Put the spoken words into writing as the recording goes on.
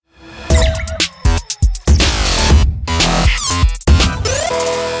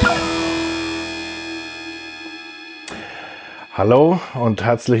Hallo und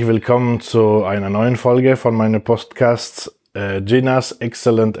herzlich willkommen zu einer neuen Folge von meinem Podcast Ginas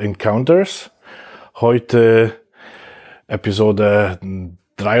Excellent Encounters. Heute Episode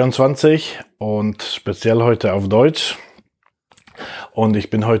 23 und speziell heute auf Deutsch. Und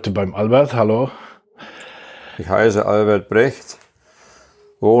ich bin heute beim Albert. Hallo. Ich heiße Albert Brecht,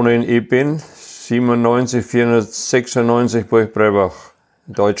 wohne in Bienen, 97 496 Burgbrebach,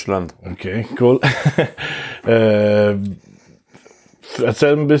 Deutschland. Okay, cool.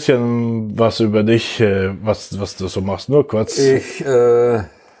 Erzähl ein bisschen was über dich, was du so machst, nur kurz. Ich habe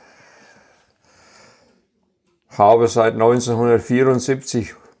seit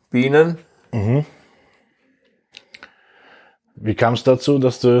 1974 Bienen. Mhm. Wie kam es dazu,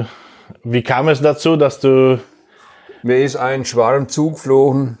 dass du... Mir ist ein Schwarm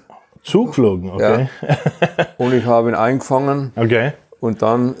zugeflogen. Zugeflogen, okay. Ja. Und ich habe ihn eingefangen. Okay. Und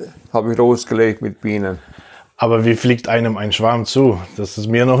dann habe ich losgelegt mit Bienen. Aber wie fliegt einem ein Schwarm zu? Das ist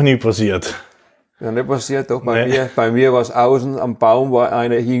mir noch nie passiert. Ja, nicht passiert, doch bei mir war es außen am Baum, war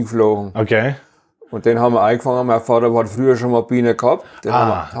einer hingeflogen. Okay. Und den haben wir eingefangen. Mein Vater hat früher schon mal Bienen gehabt. Den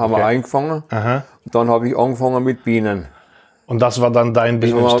haben wir eingefangen. Aha. Und dann habe ich angefangen mit Bienen. Und das war dann dein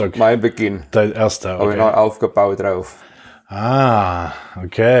Bienenstock? Das war mein Beginn. Dein erster, okay. Habe ich noch aufgebaut drauf. Ah,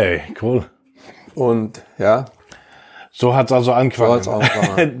 okay, cool. Und ja. So hat's also angefangen. So hat's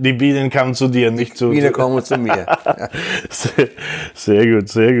angefangen. Die Bienen kamen zu dir, nicht zu... Die Bienen kamen zu mir. Ja. Sehr gut,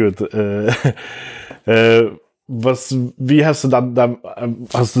 sehr gut. Wie hast du dann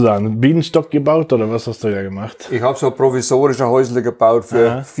hast du da einen Bienenstock gebaut oder was hast du da gemacht? Ich habe so provisorische Häusle gebaut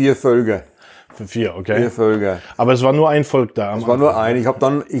für 4 Völker. Für 4, okay. 4 Völker. Aber es war nur ein Volk da. Es war nur ein. Ich hab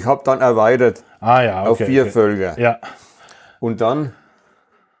dann erweitert. Ja, okay, auf 4 Völker. Ja. Und dann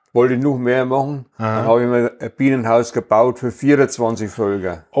wollte ich noch mehr machen. Dann habe ich mir ein Bienenhaus gebaut für 24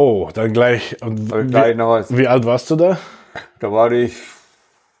 Völker. Oh, dann gleich. Und wie alt warst du da? Da war ich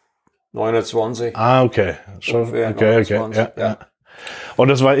 29. Okay. Schon, okay. 29, ja. Und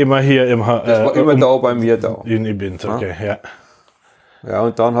das war immer hier im Haus? Das war immer da bei mir da. In Ibint, okay, ja. Ja,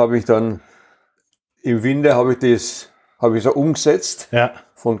 und dann habe ich dann im Winter habe ich so umgesetzt. Ja.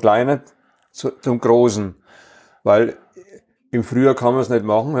 Von kleinen zum großen. Weil im Frühjahr kann man es nicht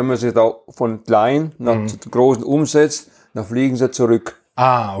machen. Wenn man sich da von klein nach zum großen umsetzt, dann fliegen sie zurück.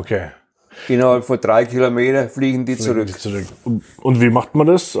 Okay. Innerhalb von 3 Kilometern fliegen die zurück. Und wie macht man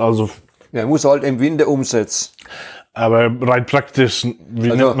das? Also, ja, man muss halt im Winter umsetzen. Aber rein praktisch, wie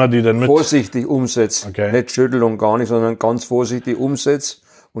nimmt man die denn mit? Vorsichtig umsetzen. Okay. Nicht schütteln und gar nicht, sondern ganz vorsichtig umsetzen.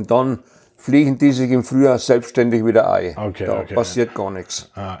 Und dann fliegen die sich im Frühjahr selbstständig wieder ein. Okay, passiert gar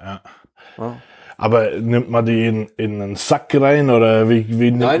nichts. Ja. Aber nimmt man die in einen Sack rein oder wie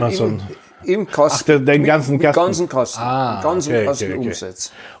nimmt man so einen... Im Kasten. Den ganzen Kasten? Den ganzen Kasten. Den ganzen Kasten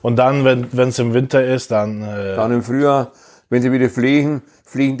umsetzen. Und dann, wenn es im Winter ist, dann... Dann im Frühjahr, wenn sie wieder fliegen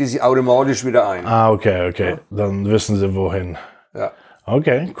die sich automatisch wieder ein. Okay. Ja. Dann wissen sie wohin. Ja.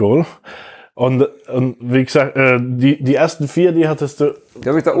 Okay, cool. Und wie gesagt, die ersten 4, die hattest du... Die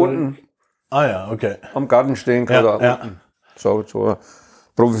habe ich da unten okay. am Garten stehen gehabt. Ja. So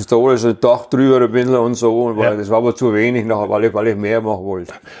provisorisches Dach drüber ein bisschen und so. Das war aber zu wenig nachher, weil ich mehr machen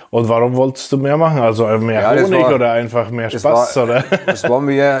wollte. Und warum wolltest du mehr machen? Also mehr Honig oder einfach mehr Spaß? Das war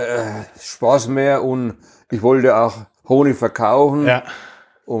mir Spaß mehr und ich wollte auch Honig verkaufen. Ja.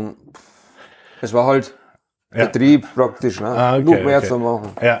 Und es war halt Vertrieb praktisch, ne? Noch mehr zu machen.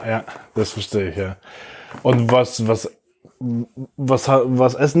 Ja, das verstehe ich, ja. Und was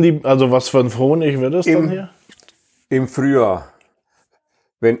essen die, also was für ein Honig wird das dann hier? Im Frühjahr,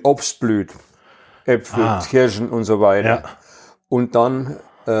 wenn Obst blüht, Äpfel, Kirschen und so weiter. Ja. Und dann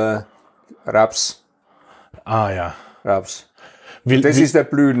Raps. Ja. Raps. Das ist der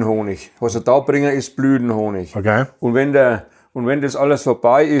Blütenhonig. Was wir da bringen, ist Blütenhonig. Okay. Und wenn das alles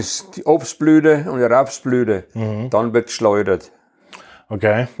vorbei ist, die Obstblüte und die Rapsblüte, dann wird geschleudert.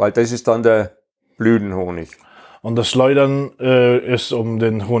 Okay. Weil das ist dann der Blütenhonig. Und das Schleudern ist, um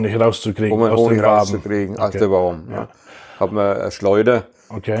den Honig rauszukriegen. Um den Honig rauszukriegen aus der Waben. Ja. Hat man eine Schleuder.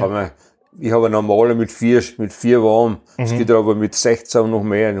 Okay. Ich habe eine normale mit 4 Waben. Es gibt aber mit 16 noch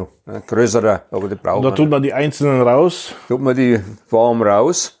mehr. Noch, größere, aber die brauchen wir. Und da tut man die einzelnen raus? Tut man die Waben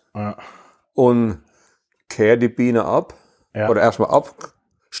raus und kehrt die Biene ab. Ja. Oder erstmal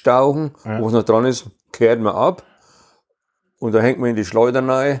abstauchen. Was noch dran ist, kehrt man ab. Und dann hängt man in die Schleuder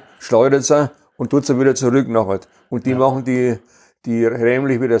rein, schleudert sie und tut sie wieder zurück nachher. Und die machen die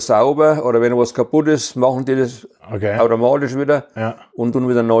räumlich wieder sauber, oder wenn was kaputt ist, machen die das automatisch wieder und tun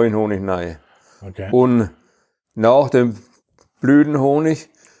wieder neuen Honig rein. Okay. Und nach dem Blütenhonig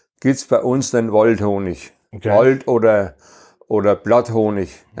gibt's bei uns den Waldhonig. Wald- oder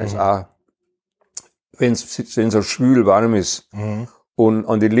Blatthonig. Das ist auch wenn es so schwül warm ist. Und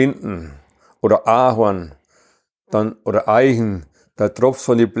an die Linden oder Ahorn dann, oder Eichen, da tropft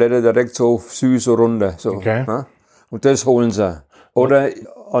von den Blättern direkt so süß so runter. So, Okay. ne? Und das holen sie. Oder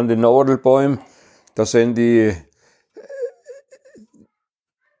an den Nadelbäumen, da sind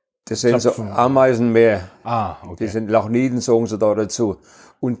das sind so Ameisenmeer. Okay. Die sind Lachniden, sagen sie da dazu.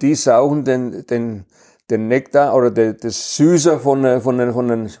 Und die saugen den Nektar oder das Süße von der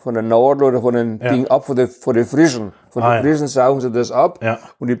Nadel oder von den Ding ab, von den Frischen. Von den Frischen saugen sie das ab. Ja.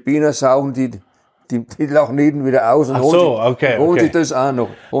 Und die Bienen saugen die Lachniden wieder aus und holen sich das auch noch.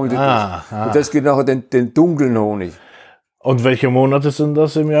 Und das geht nachher den dunklen Honig. Und welche Monate sind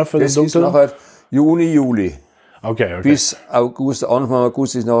das im Jahr für den dunklen? Das ist nachher Juni, Juli. Okay. Bis August, Anfang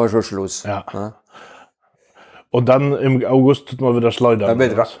August ist nachher schon Schluss. Ja. Und dann im August tut man wieder schleudern. Dann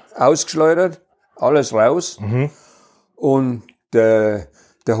wird ausgeschleudert, alles raus. Und der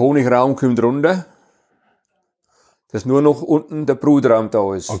Honigraum kommt runter. Dass nur noch unten der Brutraum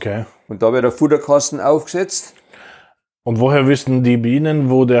da ist. Okay. Und da wird der Futterkasten aufgesetzt. Und woher wissen die Bienen,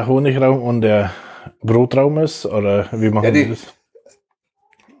 wo der Honigraum und der Brutraum ist? Oder wie machen die das?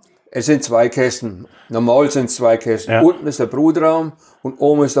 Es sind 2 Kästen. Normal sind es 2 Kästen. Ja. Unten ist der Brutraum und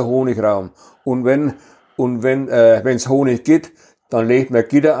oben ist der Honigraum. Und wenn es Honig gibt, dann legt man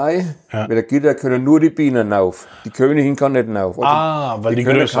Gitter ein. Ja. Mit der Gitter können nur die Bienen rauf. Die Königin kann nicht rauf. Weil die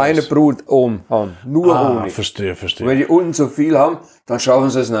können größer keine ist. Brut oben haben. Nur Honig. Verstehe. Und wenn die unten zu viel haben, dann schauen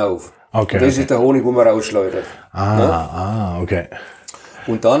sie es rauf. Okay, Und das ist der Honig, wo man rausschleudert. Okay.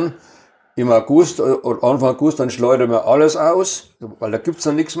 Und dann im August oder Anfang August, dann schleudern wir alles aus, weil da gibt's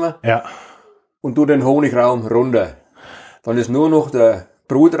dann nichts mehr. Ja. Und tut den Honigraum runter. Dann ist nur noch der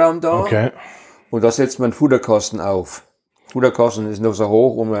Brutraum da. Okay. Und da setzt man den Futterkasten auf. Futterkasten ist noch so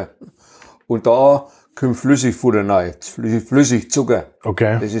hoch und da kommt Flüssigfutter rein. Flüssigzucker.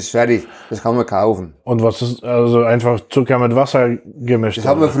 Okay. Das ist fertig. Das kann man kaufen. Und was ist, also einfach Zucker mit Wasser gemischt? Das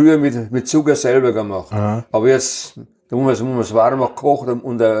haben wir früher mit Zucker selber gemacht. Aber jetzt, da muss man es warm machen, kocht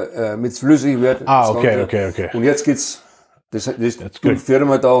und mit flüssig wird. Okay. Und jetzt gibt's, das die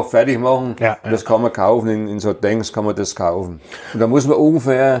Firma da fertig machen. Ja, und das kann man kaufen, in so Tanks kann man das kaufen. Und da muss man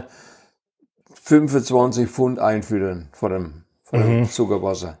ungefähr 25 Pfund einfüttern von dem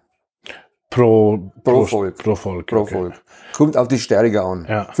Zuckerwasser. Pro Volk. Pro Volk. Pro Okay. Volk. Kommt auf die Stärke an.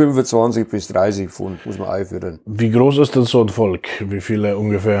 Ja. 25 bis 30 Pfund muss man einfüttern. Wie groß ist denn so ein Volk? Wie viele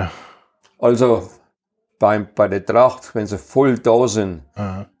ungefähr? Also bei der Tracht, wenn sie voll da sind,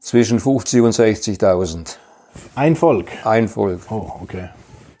 zwischen 50 und 60.000. Ein Volk? Ein Volk. Oh, okay.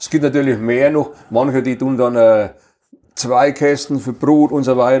 Es gibt natürlich mehr noch. Manche, die tun dann 2 Kästen für Brut und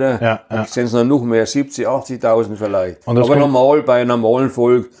so weiter. Ja. Dann sind es noch mehr, 70.000, 80.000 vielleicht. Und das aber kommt- normal, bei einem normalen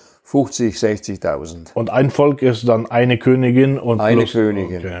Volk 50, 60.000. Und ein Volk ist dann eine Königin und Eine plus-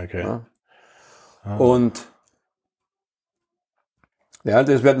 Königin. Okay. Ja. Und ja,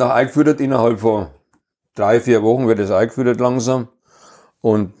 das wird noch eingefüttert innerhalb von 3-4 Wochen wird das eingefüttert langsam.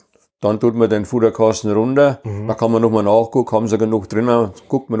 Und dann tut man den Futterkasten runter. Da kann man nochmal nachgucken, haben sie genug drin,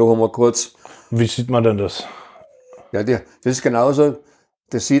 guckt man noch einmal kurz. Wie sieht man denn das? Ja, das ist genauso,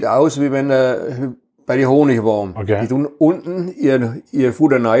 das sieht aus, wie wenn bei den Honigwaben. Okay. Die tun unten ihr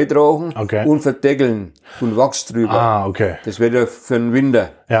Futter reintragen und verdeckeln, tun Wachs drüber. Okay. Das wird ja für den Winter.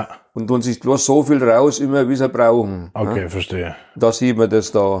 Ja. Und tun sich bloß so viel raus, immer wie sie brauchen. Okay, verstehe. Da sieht man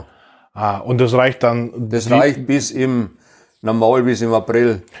das da. Und das reicht dann... Das reicht bis normal bis im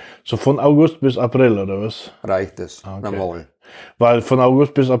April So von August bis April, oder was? reicht das, normal. Weil von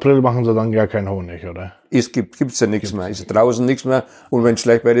August bis April machen sie dann gar keinen Honig, oder? Es gibt's ja nichts mehr. Ist ja draußen nichts mehr. Und wenn es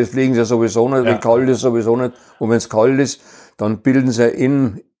schlecht wird, fliegen sie sowieso nicht. Wenn kalt ist, sowieso nicht. Und wenn es kalt ist, dann bilden sie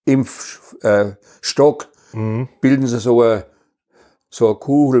im Stock, bilden sie so eine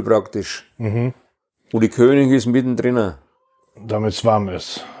Kugel praktisch. Und die Königin ist mittendrin, Damit es warm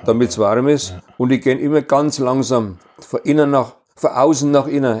ist. damit es warm ist. Und die gehen immer ganz langsam von außen nach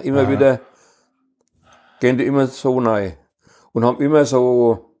innen. Immer wieder gehen die immer so rein. Und haben immer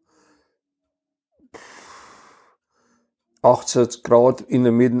so 18 Grad in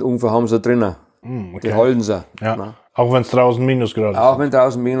der Mitte ungefähr haben sie drinnen. Okay. Die halten sie. Ja. Ne? Auch wenn es draußen Minusgrad ist. Auch wenn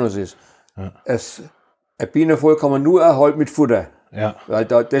draußen Minus ist. Ein Bienenvolk kann man nur erhalten mit Futter. Ja. Weil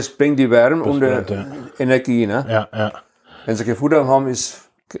das bringt die Wärme und bringt, Energie. Ne? Ja. Wenn sie kein Futter haben, ist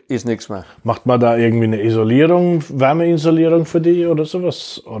nichts mehr. Macht man da irgendwie eine Isolierung, Wärmeisolierung für die oder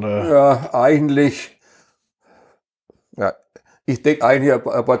sowas? Oder? Ja, eigentlich. Ja, ich decke eigentlich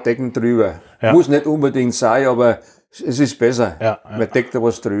ein paar Decken drüber. Ja. Muss nicht unbedingt sein, aber es ist besser. Ja. Man deckt da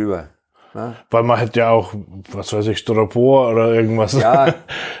was drüber. Ne? Weil man hätte ja auch, was weiß ich, Styropor oder irgendwas. Ja,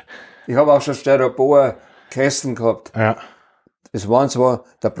 ich habe auch schon Styropor-Kästen gehabt. Ja.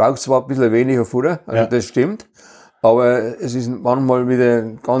 da braucht es zwar ein bisschen weniger Futter, also das stimmt, aber es ist manchmal wieder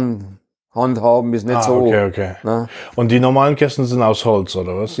ganz handhaben, ist nicht so. Okay. Ne? Und die normalen Kästen sind aus Holz,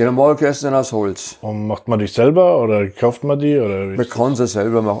 oder was? Die normalen Kästen sind aus Holz. Und macht man die selber oder kauft man die? Oder Man kann sie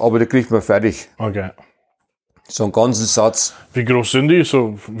selber machen, aber die kriegt man fertig. Okay. So einen ganzen Satz. Wie groß sind die?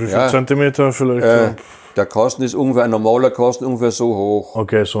 So wie viel Zentimeter vielleicht? Der Kasten ist ungefähr, ein normaler Kasten ungefähr so hoch.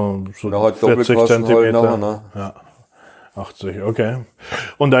 Okay, so Da hat 40 Zentimeter. halt nachher, ne? Ja. 80, okay.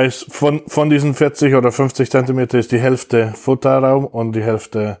 Und da ist von diesen 40 oder 50 Zentimeter ist die Hälfte Futterraum und die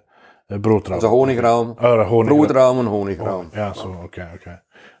Hälfte Brotraum. Also Honigraum, Brotraum und Honigraum. Ja, so, okay.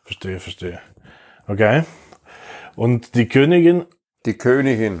 Verstehe. Okay. Und die Königin,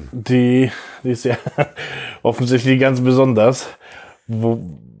 die ist ja offensichtlich ganz besonders.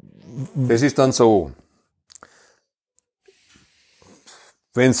 Das ist dann so.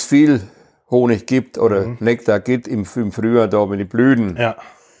 Wenn es viel Honig gibt oder Nektar gibt im Frühjahr da mit den Blüten. Ja.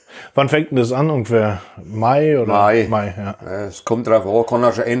 Wann fängt denn das an? Ungefähr Mai oder? Mai, ja. Es kommt drauf an, kann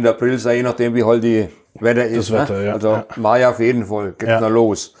auch schon Ende April sein, je nachdem wie halt die Wetter ist. Das Wetter, ja. Also Mai auf jeden Fall, geht's noch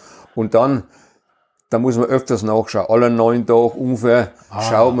los. Und dann muss man öfters nachschauen. Alle 9 Tage ungefähr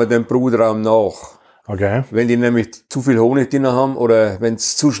schaut man den Brutraum nach. Okay. Wenn die nämlich zu viel Honig drin haben oder wenn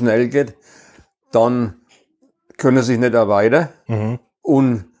es zu schnell geht, dann können sie sich nicht erweitern.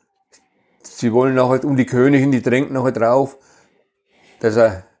 Und sie wollen nachher, die Königin, die drängt nachher drauf, dass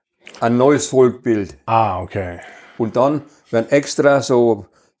er ein neues Volk bildet. Okay. Und dann werden extra so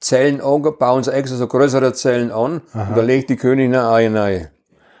Zellen angebaut, bauen sie extra so größere Zellen an und da legt die Königin ein Ei rein.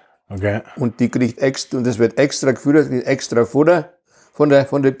 Okay. Und die kriegt extra, und das wird extra gefüttert, kriegt extra Futter von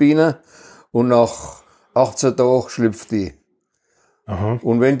der Biene und nach 18 Tagen schlüpft die.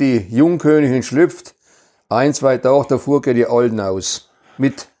 Und wenn die Jungkönigin schlüpft, 1-2 Tage davor geht die Alten aus.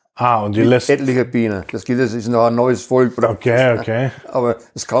 Mit Und die lässt etliche Bienen. Das ist noch ein neues Volk. Okay. Aber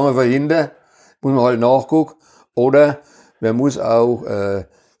das kann man verhindern, muss man halt nachgucken. Oder man muss auch,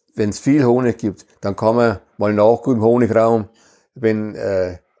 wenn es viel Honig gibt, dann kann man mal nachgucken im Honigraum, wenn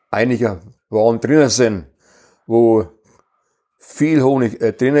einige warm drinnen sind, wo viel Honig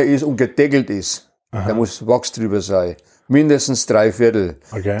drinnen ist und gedeckelt ist. Da muss Wachs drüber sein. Mindestens 3/4.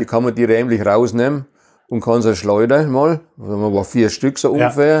 Okay. Die kann man die räumlich rausnehmen und kann sie schleudern mal. Also man 4 Stück so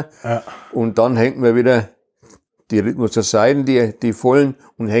ungefähr. Ja. Und dann hängt man wieder die Rhythmen zur Seite, die vollen,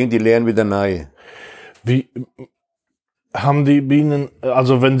 und hängt die leeren wieder rein. Wie haben die Bienen,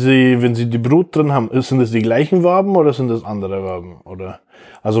 also wenn sie die Brut drin haben, sind das die gleichen Waben oder sind das andere Waben? Oder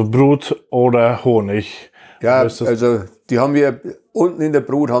also Brut oder Honig? Ja, also die haben ja unten in der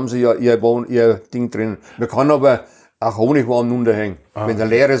Brut haben sie ja ihr Ding drin. Man kann aber auch Honigwaben runterhängen. Wenn sie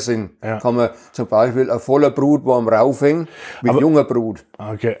leere sind, kann man zum Beispiel ein voller Brutwaben raufhängen mit junger Brut.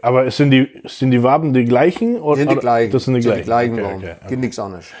 Okay, aber sind die Waben die gleichen? Oder? Sind die gleichen. Das sind die gleichen Waben. Okay. Geht nichts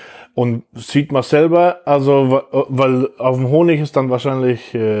anderes. Und sieht man selber, also weil auf dem Honig ist dann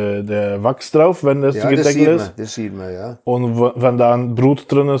wahrscheinlich der Wachs drauf, wenn das gedeckelt ist. Das sieht man, ja. Und wenn da ein Brut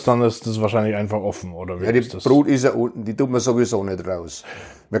drin ist, dann ist das wahrscheinlich einfach offen, oder wie Ja, die ist das? Brut ist ja unten, die tut man sowieso nicht raus.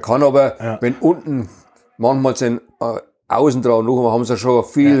 Man kann aber, wenn unten manchmal sind außen dran, noch haben sie schon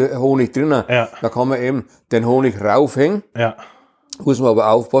viel Honig drinnen, da kann man eben den Honig raufhängen. Ja. Muss man aber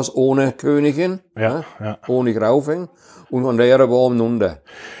aufpassen, ohne Königin. Ja. Honig raufhängen und an der warm runter.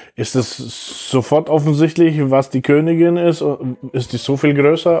 Ist es sofort offensichtlich, was die Königin ist? Ist die so viel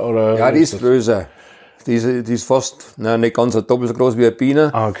größer? Oder Ja, die ist größer. Die ist fast, nicht ganz so doppelt so groß wie eine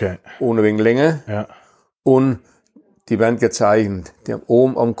Biene. Okay. Ohne wegen Länge. Ja. Und die werden gezeichnet. Die haben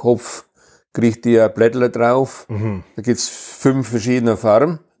oben am Kopf, kriegt die ein Blättler drauf. Da gibt's 5 verschiedene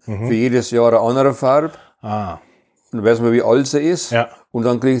Farben. Für jedes Jahr eine andere Farbe. Und dann weiß man, wie alt sie ist. Ja. Und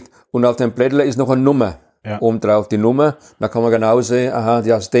auf dem Blättler ist noch eine Nummer. Oben drauf die Nummer. Dann kann man genau sehen,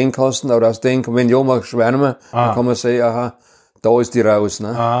 die aus dem Kasten oder aus dem, wenn ja mal schwärmen, dann kann man sehen, da ist die raus.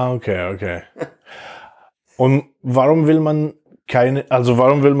 Ne? Okay. Und warum will man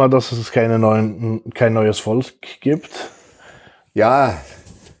dass es kein neues Volk gibt? Ja,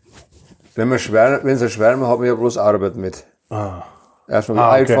 wenn sie schwärmen, hat man ja bloß Arbeit mit.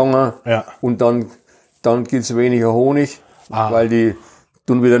 Erstmal einfangen und dann gibt's weniger Honig, weil die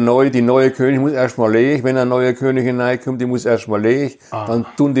tun wieder die neue Königin muss erstmal legen. Wenn eine neue Königin reinkommt, die muss erstmal legen. Dann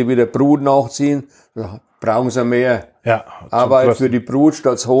tun die wieder Brut nachziehen. Da brauchen sie mehr Arbeit für die Brut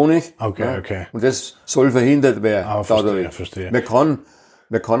statt Honig. Okay. Und das soll verhindert werden. Verstehe.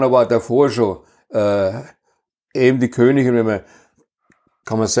 Man kann aber auch davor schon, eben die Königin,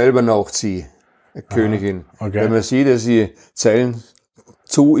 kann man selber nachziehen. Eine Königin. Okay. Wenn man sieht, dass die Zellen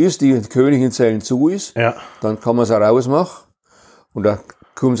zu ist, die Königin Zellen zu ist, dann kann man es auch rausmachen. Und da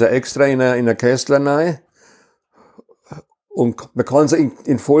kommen sie extra in eine Kästler rein. Und man kann sie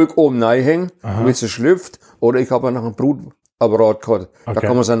in Volk oben reinhängen, damit sie schlüpft. Oder ich habe noch einen Brutapparat gehabt. Da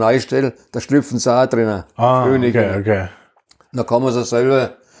kann man sie reinstellen, da schlüpfen sie auch drinnen. Okay. Da kann man sie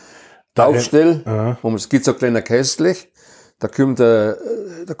selber aufstellen. Und es gibt so ein kleiner Kästlich. Da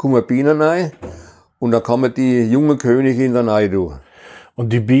kommen Bienen rein. Und dann kann man die junge Königin dann rein tun.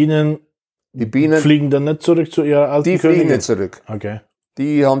 Und die Bienen fliegen dann nicht zurück zu ihrer alten Königin? Die fliegen nicht zurück. Okay.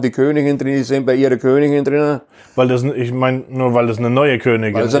 Die haben die Königin drin, die sind bei ihrer Königin drin. Weil das eine neue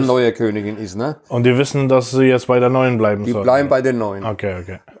Königin ist. Weil es eine neue Königin ist, ne? Und die wissen, dass sie jetzt bei der neuen bleiben sollen? Die bleiben bei der neuen.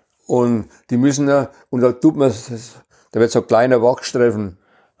 Okay. Und die müssen ja, und da tut man, da wird so kleine Wachstreifen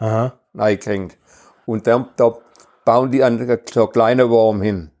reingehängt. Und da bauen die so kleine Wurm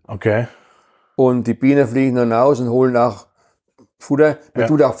hin. Okay. Und die Bienen fliegen dann raus und holen auch Futter. Man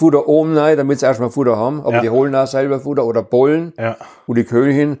tut auch Futter oben rein, damit sie erstmal Futter haben. Aber die holen auch selber Futter oder Pollen. Ja. Und die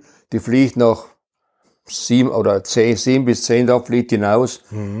Königin, die fliegt nach 7 bis 10 Tagen fliegt hinaus.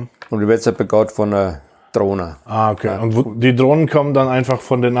 Und die wird dann begatt von einer Drohne. Okay. Ja. Und die Drohnen kommen dann einfach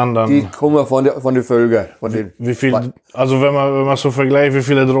von den anderen? Die kommen von den Völkern. Wie viel, also wenn man so vergleicht, wie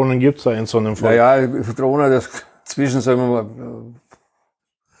viele Drohnen gibt es da in so einem Volk? Naja, Drohnen, das sagen wir mal,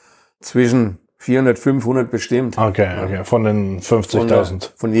 zwischen 400, 500 bestimmt. Okay. Von den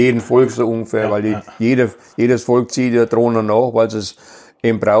 50.000. Von jedem Volk so ungefähr, weil jedes Volk zieht ja Drohnen nach, weil sie es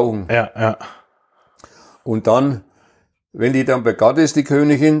eben brauchen. Ja. Und dann, wenn die dann begatt ist, die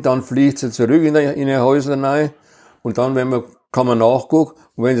Königin, dann fliegt sie zurück in ihr Häuslein rein. Und dann, kann man nachgucken.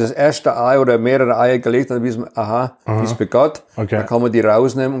 Und wenn sie das erste Ei oder mehrere Eier gelegt hat, dann wissen wir, die ist begatt. Okay. Dann kann man die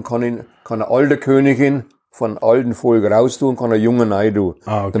rausnehmen und kann eine alte Königin von alten Volk raustun, kann eine junge reintun,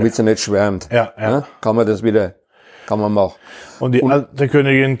 damit sie nicht schwärmt. Ja. Kann man machen. Und die alte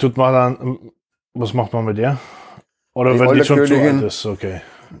Königin tut man dann, was macht man mit der? Oder wenn die schon Königin, zu alt ist, okay.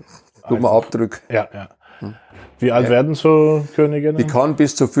 Tut man abdrücken. Ja. Wie alt werden so Königinnen? Die kann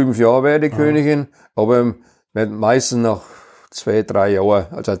bis zu 5 Jahre werden, die Königin, aber meistens nach 2, 3 Jahren,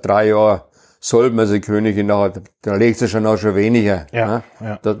 also 3 Jahre sollte man sie Königin nachher, dann legt sie schon weniger. Ja.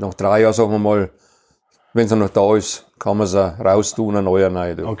 Nach 3 Jahren, sagen wir mal, wenn sie noch da ist, kann man sie raustun, eine neue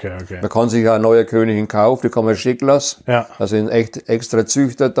rein. Okay. Man kann sich auch eine neue Königin kaufen, die kann man schicken lassen. Ja. Da sind echt extra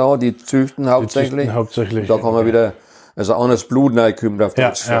Züchter da, die züchten hauptsächlich. Und da kann man wieder, also anderes Blut reinkommen auf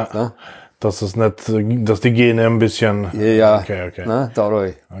das Geschäft. Ne? Dass die Gene ein bisschen. Ja. Okay. Ne,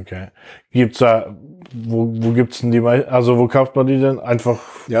 dadurch. Okay. Gibt's da, wo gibt's denn die, also wo kauft man die denn? Einfach?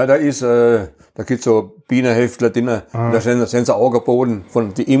 Ja, da gibt's so Bienenheftler drin. Da sind so angeboten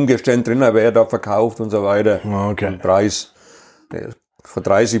von die Imkerstände drin, wer da verkauft und so weiter. Okay. Und Preis von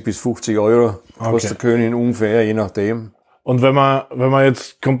 30 bis 50 Euro kostet der Königin ungefähr, je nachdem. Und wenn man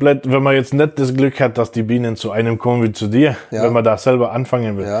jetzt nicht das Glück hat, dass die Bienen zu einem kommen wie zu dir, wenn man da selber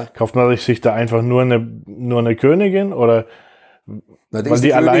anfangen will, kauft man sich da einfach nur eine Königin oder weil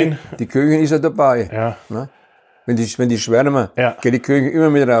die allein? Die Königin ist ja dabei. Ja. Ne? Wenn die schwärmen, geht die Königin immer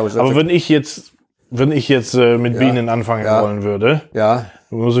mit raus. Aber wenn ich jetzt mit Bienen anfangen wollen würde,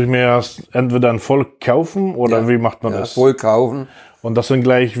 muss ich mir entweder ein Volk kaufen oder wie macht man das? Volk kaufen. Und das sind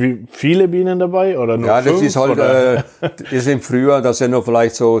gleich wie viele Bienen dabei oder nur 5? Das ist halt, das ist im Frühjahr, da sind noch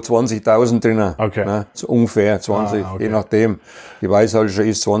vielleicht so 20.000 drinnen. Okay. Ne? So ungefähr 20, je nachdem. Die Weißhalsche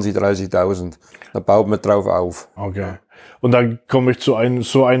ist 20.000, 30.000. Da baut man drauf auf. Okay. Und dann komme ich zu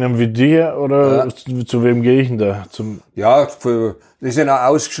einem wie dir oder zu wem gehe ich denn da? Die sind auch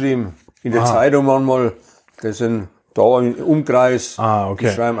ausgeschrieben. In der Zeitung manchmal. Die sind da im Umkreis. Die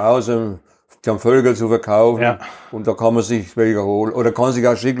schreiben aus, die haben Vögel zu verkaufen. Ja. Und da kann man sich welche holen. Oder kann sich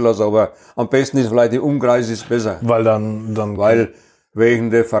auch schicken lassen. Aber am besten ist vielleicht im Umkreis ist besser. Weil dann weil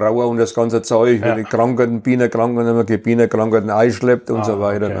wegen der Verrauer und das ganze Zeug, wenn die Krankheiten, Bienenkrankheiten, wenn man die Bienenkrankheiten einschleppt und so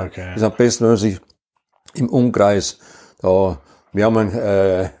weiter. Okay. Ist am besten, wenn man sich im Umkreis da, wir haben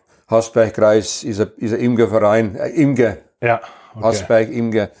einen Hasbergkreis, ist ein Imkerverein, Imker. Ja. Okay. Hasberg,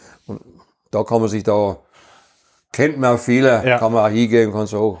 Imker. Und da kann man sich kennt man auch viele, kann man auch hingehen, kann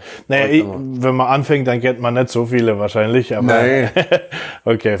so. Naja, wenn man anfängt, dann kennt man nicht so viele wahrscheinlich, aber. Nee.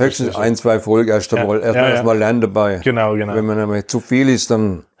 Okay. Höchstens 1, 2 Folgen erst mal lernen dabei. Genau. Wenn man nämlich zu viel ist,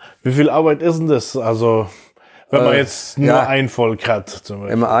 dann. Wie viel Arbeit ist denn das? Also, wenn man jetzt nur ein Volk hat, zum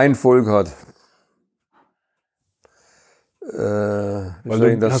Beispiel. Wenn man ein Volk hat.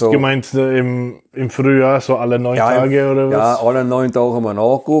 Weil du hast gemeint, im Frühjahr, so alle 9 Tage oder was? Ja, alle 9 Tage haben wir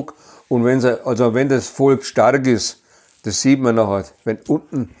nachgeguckt. Und wenn das Volk stark ist, das sieht man nachher. Wenn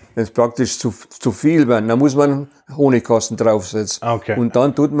es praktisch zu viel wird, dann muss man Honigkasten draufsetzen. Okay. Und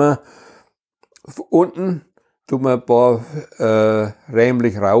dann tut man unten ein paar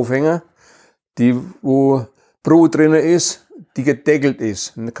Rämlich raufhängen, wo Brut drin ist, die gedeckelt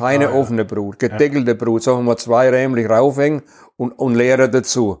ist, keine offene Brut, gedeckelte Brut, sagen wir mal 2 Rämlich raufhängen und leere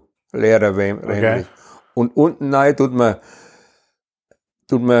dazu, leere Rämlich. Okay. Und unten rein tut man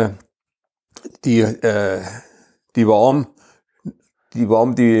die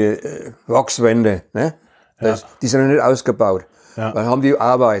Wachswände, ne? Die sind noch nicht ausgebaut. Ja. Weil haben die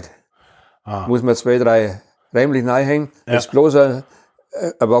Arbeit. Muss man 2, 3 Rämlich reinhängen, ist bloß ein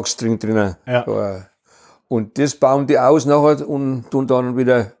Wachsstring drinnen. Ja. So, und das bauen die aus nachher und tun dann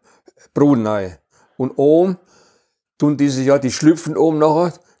wieder Brut rein. Und oben tun die sich die schlüpfen oben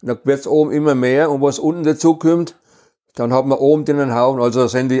nachher, dann wird's oben immer mehr und was unten dazu kommt, dann hat man oben den Haufen, also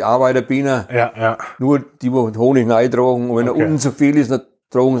sind die Arbeiterbienen nur die Honig reintragen und wenn er unten zu viel ist, dann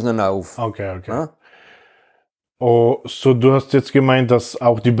tragen sie ihn auf. Okay. Ja? Oh, so du hast jetzt gemeint, dass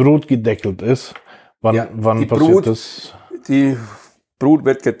auch die Brut gedeckelt ist. Wann passiert das? Die Brut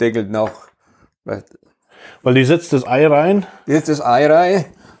wird gedeckelt nach. Weil die setzt das Ei rein. Jetzt das Ei rein.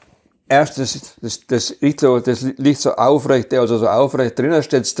 Erst das liegt so aufrecht, also so aufrecht drinnen,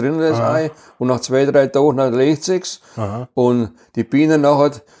 steht's drinnen, das Ei. Und nach 2, 3 Tagen, dann legt sich's. Und die Bienen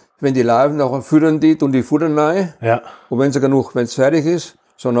nachher, wenn die laufen, nachher füttern die, tun die Futter rein. Ja. Und wenn es fertig ist,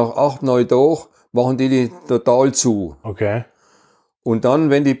 so nach 8, 9 Tagen, machen die total zu. Okay. Und dann,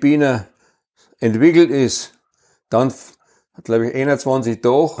 wenn die Biene entwickelt ist, dann, glaube ich, 21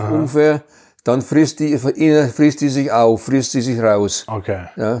 Tage ungefähr, dann frisst die sich auf, frisst die sich raus. Okay.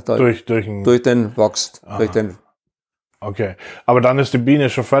 Ja, durch den Wachst. Okay. Aber dann ist die Biene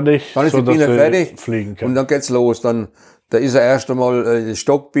schon fertig, dann ist die Biene fertig fliegen kann. Und dann geht's los. Da ist er erst einmal die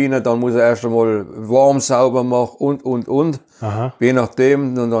Stockbiene, dann muss er erst einmal warm sauber machen und. Je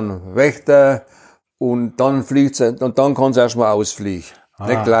nachdem, und dann wächt er und dann fliegt sie, und dann kann sie erstmal ausfliegen.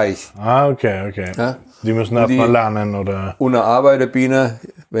 Nicht gleich. Okay. Ja? Die müssen erstmal lernen, oder? Und eine Arbeiterbiene,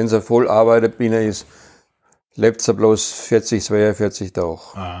 wenn sie voll Arbeiterbiene ist, lebt sie bloß 40, 42 Tage.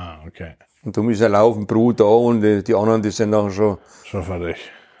 Okay. Und du musst ja laufen, Brut da und die anderen, die sind nachher schon fertig.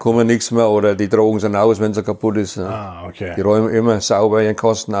 Kommen nichts mehr oder die tragen sie aus, wenn sie kaputt ist. Okay. Die räumen immer sauber ihren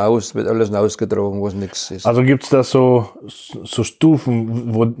Kasten aus, wird alles ausgetragen, was nichts ist. Also gibt's da so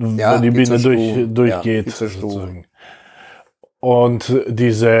Stufen, wo die Biene durchgeht? Ja, sozusagen. Und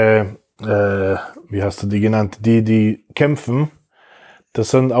diese, wie hast du die genannt? Die kämpfen,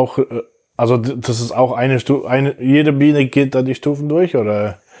 das sind auch, also das ist auch eine Stufe, jede Biene geht da die Stufen durch,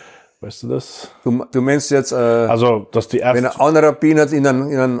 oder weißt du das? Du meinst jetzt, also, dass die erst, wenn ein anderer Biene in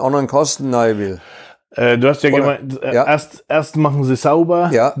einen anderen Kasten rein will? Du hast ja gemeint, erst machen sie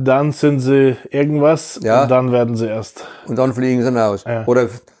sauber, dann sind sie irgendwas und dann werden sie erst. Und dann fliegen sie raus. Ja. Oder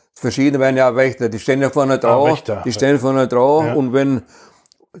verschiedene werden ja auch Wächter, die stehen ja vorne dran,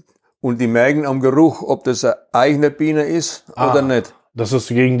 und die merken am Geruch, ob das eine eigene Biene ist oder nicht. Das ist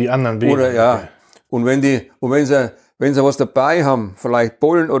gegen die anderen Bienen. Oder okay. Und wenn sie was dabei haben, vielleicht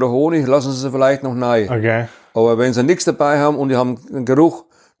Pollen oder Honig, lassen sie vielleicht noch rein. Okay. Aber wenn sie nichts dabei haben und die haben einen Geruch,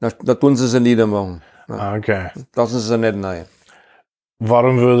 dann tun sie niedermachen. Okay. Lassen sie nicht rein.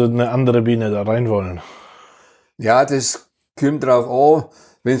 Warum würde eine andere Biene da rein wollen? Ja, das kommt drauf an,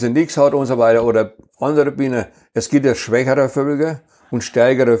 wenn sie nichts hat und so weiter. Oder andere Bienen. Es gibt ja schwächere Völker und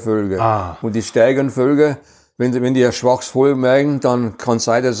stärkere Völker. Und die stärkeren Völker, wenn die ein schwaches Volk merken, dann kann es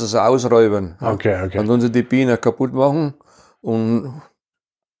sein, dass sie es ausräuben. Okay. Dann tun sie die Bienen kaputt machen und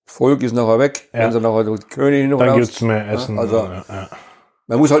das Volk ist nachher weg. Wenn sie nachher die Königin noch dann raus. gibt's mehr Essen. Also,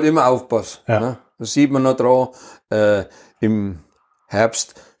 man muss halt immer aufpassen. Ne? Das sieht man noch dran. Im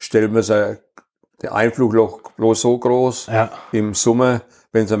Herbst stellt man sich der Einflugloch bloß so groß. Im Sommer,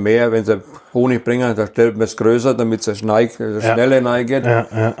 wenn sie Honig bringen, da stellt man es größer, damit es schneller reingeht.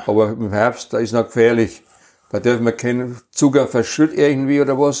 Aber im Herbst, da ist noch gefährlich. Da dürfen wir keinen Zucker verschütten irgendwie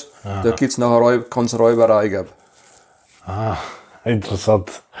oder was. Da gibt's nachher, kann's Räuberei geben.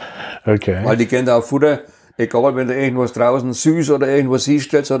 Interessant. Okay. Weil die gehen da auf Futter, egal wenn du irgendwas draußen süß oder irgendwas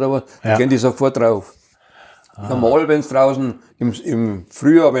hinstellst oder was, die gehen die sofort drauf. Normal, wenn es draußen im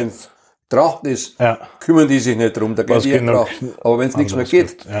Frühjahr, wenn es Tracht ist, kümmern die sich nicht drum, da geht die Tracht. Aber wenn es nichts mehr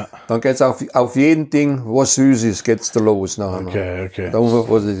geht, dann geht's auf jeden Ding, was süß ist, geht's da los nachher. Okay. Da so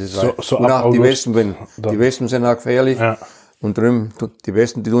und auch die Wespen, die Wespen sind auch gefährlich. Und drüben, die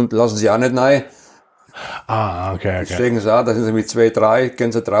Wespen, die lassen sich auch nicht rein. Okay. Stecken sie auch, da sind sie mit 2, 3,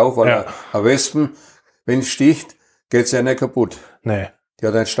 gehen sie drauf, weil ein Wespen, wenn es sticht, geht's ja nicht kaputt. Nee. Die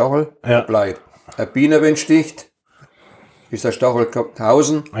hat einen Stachel, bleibt. Eine Biene, wenn sticht, ist der Stachel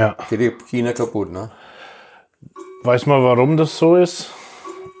draußen, geht die Biene kaputt. Ne? Weiß man, warum das so ist?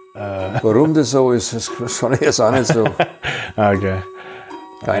 Warum das so ist, das kann ich jetzt auch nicht so. Okay.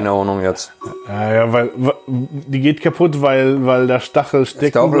 Keine Ahnung jetzt. Ja, weil die geht kaputt, weil der Stachel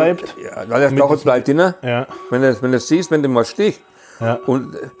stecken bleibt. Ja, weil der Stachel bleibt drin. Ja. Wenn du siehst, wenn du mal stichst Ja.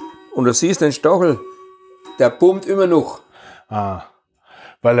 und du siehst den Stachel, der pumpt immer noch.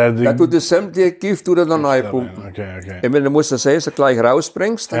 Weil er Da tut das sämtliche Gift dann reinpumpen. Okay. Wenn du musst das selber gleich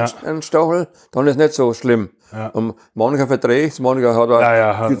rausbringst, den Stachel, dann ist nicht so schlimm. Ja. Und mancher verdreht, mancher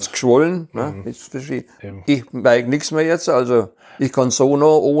hat jetzt geschwollen. Ne? Ich merke nichts mehr jetzt, also ich kann so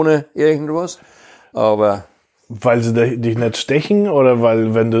noch ohne irgendwas. Aber weil sie dich nicht stechen oder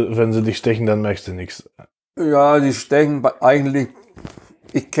weil wenn sie dich stechen, dann merkst du nichts? ja, die stechen eigentlich,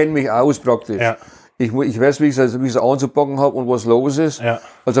 ich kenne mich aus praktisch. Ja. Ich weiß, wie ich sie anzupacken habe und was los ist. Ja.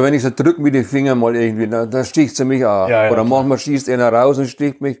 Also wenn ich sie drücke mit den Fingern mal irgendwie, dann sticht sie mich auch. Ja, Oder manchmal schießt einer raus und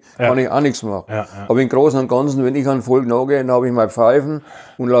sticht mich, kann ich auch nichts machen. Ja. Aber im Großen und Ganzen, wenn ich an Volk nachgehe, dann habe ich mal Pfeifen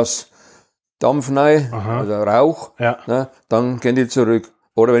und lasse Dampf rein, also Rauch, ne, dann gehen die zurück.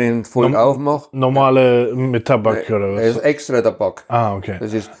 Oder wenn ich ein Volk aufmache. Normale mit Tabak oder was? Das ist extra Tabak. Okay.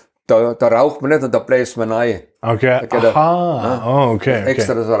 Das ist, da raucht man nicht und da bläst man rein. Okay. Okay.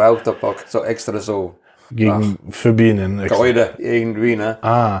 Extra so Rauchtabak, so extra so. Für Bienen. Kräuter irgendwie, ne?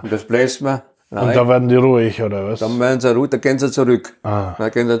 Und das bläst man. Nein. Und da werden die ruhig, oder was? Dann werden sie ruhig, dann gehen sie zurück.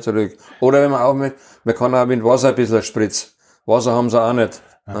 Dann gehen sie zurück. Oder wenn man auch man kann auch mit Wasser ein bisschen spritzen. Wasser haben sie auch nicht.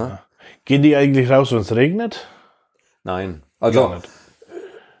 Ne? Gehen die eigentlich raus, wenn es regnet? Nein. Also,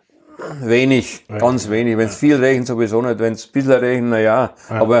 wenig, ganz wenig. Wenn es viel regnet, sowieso nicht. Wenn es ein bisschen regnet, naja.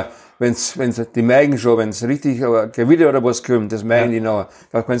 Aber wenn's, die merken schon, wenn es richtig Gewitter oder was kommt, das merken die nachher.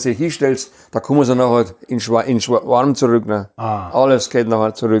 Wenn du dich hinstellst, da kommen sie nachher in warm zurück. Ne? Alles geht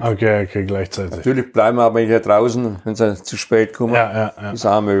nachher zurück. Okay, gleichzeitig. Natürlich bleiben wir aber hier draußen, wenn sie zu spät kommen. Ist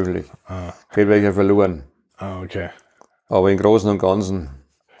auch möglich. Geht welche verloren. Okay. Aber im Großen und Ganzen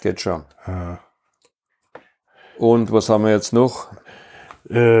geht schon. Und was haben wir jetzt noch?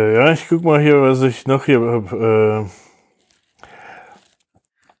 Ich guck mal hier, was ich noch hier habe.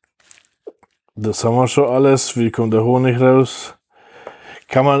 Das haben wir schon alles. Wie kommt der Honig raus?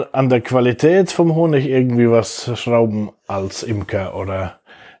 Kann man an der Qualität vom Honig irgendwie was schrauben als Imker? Oder?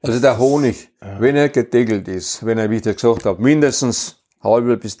 Also der Honig, wenn er gedeckelt ist, wenn er, wie ich dir gesagt habe, mindestens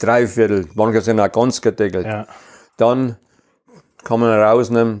halbe bis dreiviertel, manche sind auch ganz gedeckelt, dann kann man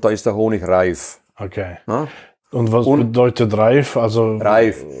rausnehmen, da ist der Honig reif. Okay. Ja? Und was bedeutet reif? Also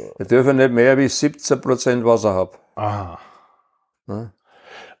reif. Wir dürfen nicht mehr wie 17% Wasser haben. Aha. Ja?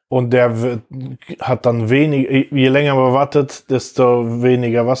 Und der hat dann je länger man wartet, desto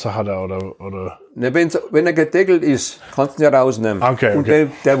weniger Wasser hat er, oder? Ne, wenn er gedeckelt ist, kannst du ihn ja rausnehmen. Okay. Und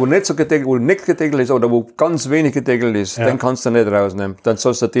der, wo nicht so gedeckelt, wo nicht gedeckelt ist, oder wo ganz wenig gedeckelt ist, den kannst du nicht rausnehmen. Dann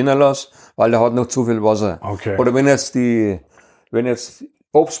sollst du drinnen lassen, weil der hat noch zu viel Wasser. Okay. Oder wenn jetzt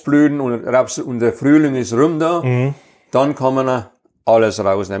Obstblüten und der Frühling ist rum da, dann kann man alles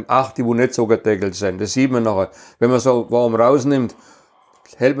rausnehmen. Auch die, wo nicht so gedeckelt sind. Das sieht man nachher. Wenn man so warm rausnimmt,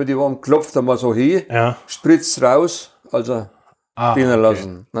 hält man die warm, klopft einmal so hin, spritzt raus, also drinnen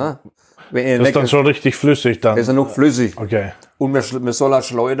lassen. Ne? Das ist dann schon richtig flüssig dann? Das ist noch flüssig. Okay. Und man soll auch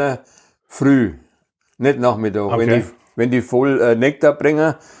schleudern früh, nicht Nachmittag. Okay. Wenn die voll Nektar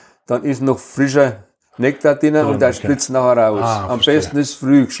bringen, dann ist noch frischer Nektar drin und der spritzt nachher raus. Am besten ist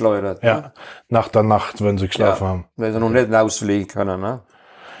früh geschleudert. Ja, ne? nach der Nacht, wenn sie geschlafen haben. Wenn sie noch nicht rausfliegen können. Ne?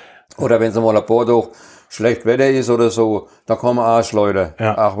 Oder wenn es mal ein paar Tage schlecht Wetter ist oder so, da kann man auch schleudern.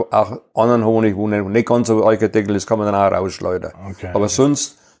 Auch anderen Honig, wo nicht ganz so gedeckelt ist, kann man dann auch rausschleudern. Okay. Aber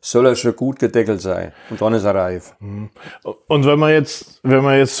sonst soll er schon gut gedeckelt sein. Und dann ist er reif. Und wenn man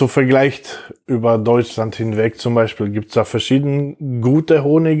jetzt so vergleicht über Deutschland hinweg zum Beispiel, gibt's da verschiedene gute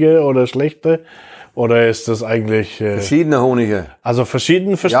Honige oder schlechte? Oder ist das eigentlich... Verschiedene Honige. Also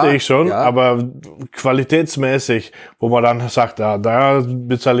verschieden verstehe ich schon, aber qualitätsmäßig, wo man dann sagt, da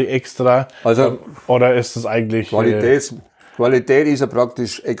bezahle ich extra. Also, oder ist das eigentlich... Qualität ist ja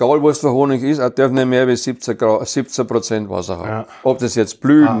praktisch, egal was für Honig ist, er darf nicht mehr wie 17% Wasser haben. Ja. Ob das jetzt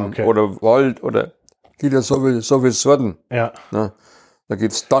Blüten oder Wald oder, gibt ja so viele Sorten. Ja. Ne? Da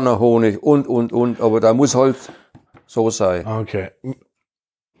gibt's Donnerhonig und, aber da muss halt so sein. Okay.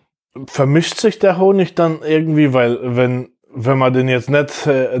 Vermischt sich der Honig dann irgendwie, weil wenn man den jetzt nicht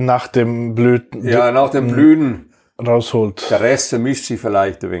nach dem Blüten... Ja, nach dem Blüten rausholt. Der Rest vermischt sich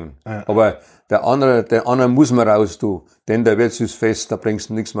vielleicht ein wenig. Ja. Aber der andere muss man raus tun. Denn der wird süß fest, da bringst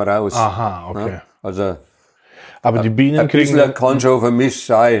du nichts mehr raus. Aha, okay. Ja? Also, aber die Bienen kriegen... Ein bisschen kann schon vermischt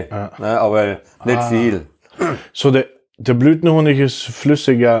sein, aber nicht viel. So, der Blütenhonig ist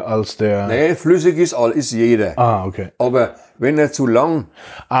flüssiger als der... Nee, flüssig ist jeder. Okay. Aber wenn er zu lang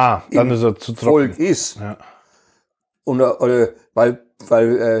dann ist er zu trocken. Volk ist, oder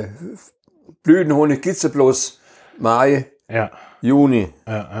weil Blütenhonig gibt's ja bloß Mai Juni.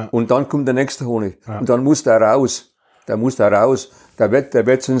 Ja. Und dann kommt der nächste Honig. Ja. Und dann muss der raus. Der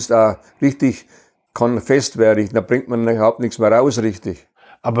wird sonst auch richtig, kann fest werden. Da bringt man überhaupt nichts mehr raus, richtig.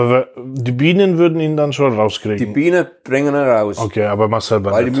 Aber die Bienen würden ihn dann schon rauskriegen? Die Bienen bringen ihn raus. Okay, aber man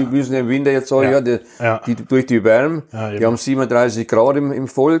selber weil nicht. Die müssen im Winter jetzt sagen, die durch die Wärme, die haben 37 Grad im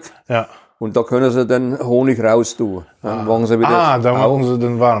Volk. Ja. Und da können sie dann Honig raus tun. Dann machen sie wieder da machen sie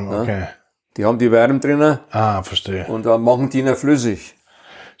den warm, okay. Ja. Die haben die Wärme drinnen. Verstehe. Und dann machen die ihn flüssig.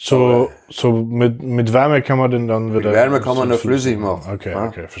 So mit Wärme kann man den dann wieder... Mit Wärme kann man ihn flüssig machen.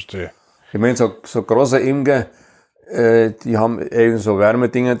 Okay, verstehe. Ich meine, so große Imker, die haben eben so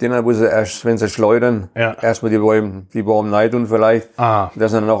Wärmedinger drin, wo sie erst, wenn sie schleudern, erstmal die warm rein tun vielleicht,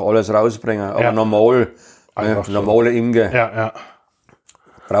 dass sie dann auch alles rausbringen. Aber normale Imker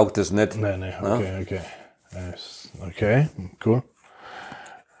braucht das nicht. Nee, okay. Okay, cool.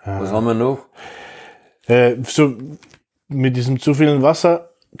 Was haben wir noch? So mit diesem zu vielen Wasser,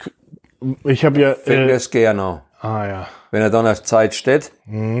 ich habe ja... Fängt das Gären an. Ja. Wenn er dann auf Zeit steht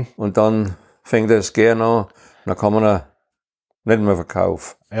und dann fängt das Gären an, dann kann man ihn nicht mehr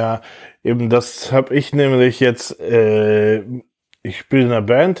verkaufen. Ja, eben das habe ich nämlich jetzt, ich spiele in einer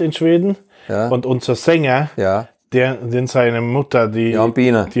Band in Schweden und unser Sänger, seine Mutter, die haben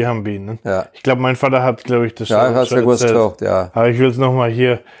Bienen. Die haben Bienen. Ja. Ich glaube, mein Vater hat, das schon hat schon gesagt, Aber ich will es nochmal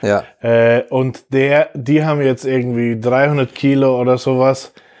hier. Ja. Und die haben jetzt irgendwie 300 Kilo oder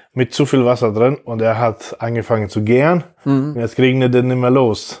sowas mit zu viel Wasser drin und er hat angefangen zu gären. Und jetzt kriegen die den nicht mehr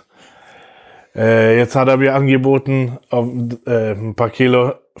los. Jetzt hat er mir angeboten, ein paar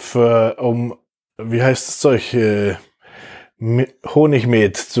Kilo wie heißt das Zeug?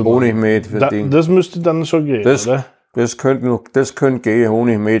 Honigmet zu machen. Honigmet für Ding. Das müsste dann schon gehen, oder? Das könnte gehen,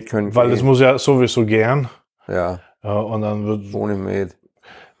 Honigmet könnte Weil gehen. das muss ja sowieso gern. Ja. Und dann wird Honigmet.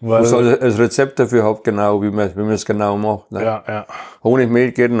 Weil muss also das Rezept dafür hat genau, wie man es genau macht. Ne? Ja.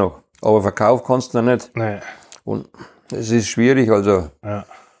 Honigmet geht noch. Aber Verkauf kannst du nicht. Nee. Und es ist schwierig, also. Ja.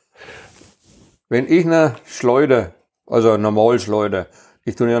 Wenn ich eine Schleuder, also normal Schleuder,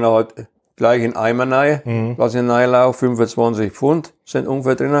 ich tue ja noch halt gleich in Eimer rein, lasse ihn reinlaufen, 25 Pfund sind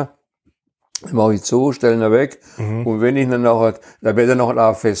ungefähr drin. Dann mache ich zu, stelle ihn weg. Und wenn ich ihn nachher, dann wird er nachher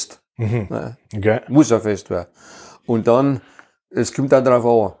auch fest. Ne? Okay. Muss er fest werden. Und dann, es kommt dann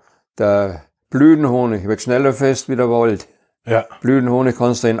darauf an, der Blütenhonig wird schneller fest wie der Wald. Ja. Blütenhonig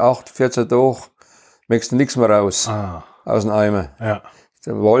kannst du in 8, 14 Tagen, merkst du nichts mehr raus. Aus dem Eimer. Ja.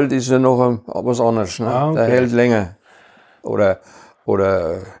 Der Wald ist ja noch was anderes, ne? Okay. Der hält länger. Oder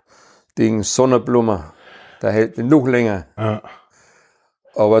Sonnenblume, der hält noch länger. Ja.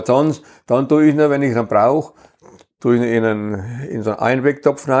 Aber dann tue ich ihn, wenn ich ihn brauche, tue ich ihn in so einen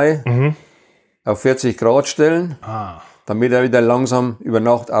Einwegtopf rein, auf 40 Grad stellen, damit er wieder langsam über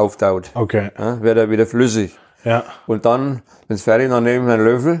Nacht auftaut. Okay. Ja, wird er wieder flüssig. Ja. Und dann, wenn es fertig ist, dann nehme ich einen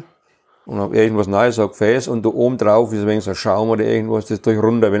Löffel und habe irgendwas Neues, so ein Gefäß, und da oben drauf ist ein wenig so Schaum oder irgendwas, das tue ich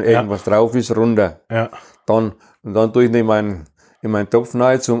runter. Wenn irgendwas drauf ist, runter. Ja. Dann tue ich ihn in meinen Topf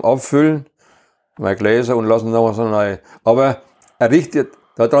rein zum Abfüllen, mein Gläser, und lasse ihn noch so rein. Aber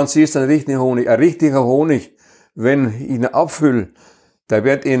daran siehst du einen richtigen Honig. Ein richtiger Honig, wenn ich ihn abfülle, der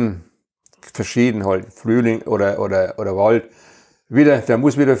wird in verschieden halt, Frühling oder Wald, der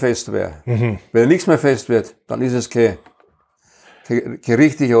muss wieder fest werden. Wenn er nichts mehr fest wird, dann ist es kein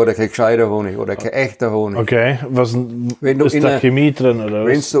richtiger oder kein gescheiter Honig oder kein echter Honig. Okay, was ist da Chemie drin oder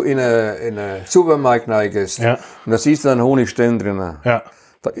was? Wenn du in einen Supermarkt reingehst und da siehst du einen Honig stehen drin, da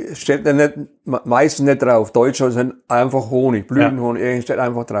steht meistens nicht drauf. Deutscher sind einfach Honig, Blütenhonig, steht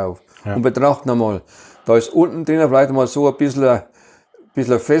einfach drauf. Ja. Und betracht nochmal, da ist unten drin vielleicht mal so ein bisschen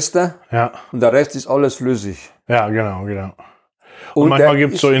fester und der Rest ist alles flüssig. Ja, genau. Und manchmal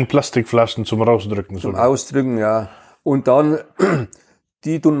gibt es so in Plastikflaschen zum Rausdrücken. Zum Ausdrücken, ja. Und dann,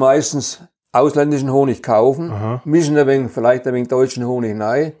 die tun meistens ausländischen Honig kaufen, mischen vielleicht ein wenig deutschen Honig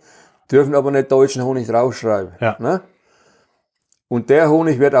rein, dürfen aber nicht deutschen Honig draufschreiben. Ja. Ne? Und der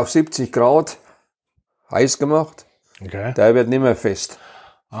Honig wird auf 70 Grad heiß gemacht. Okay. Der wird nicht mehr fest.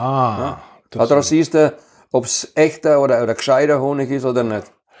 Ne? Da siehst du, ob es echter oder gescheiter Honig ist oder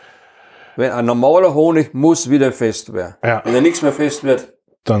nicht. Wenn ein normaler Honig muss wieder fest werden. Ja. Wenn er nichts mehr fest wird,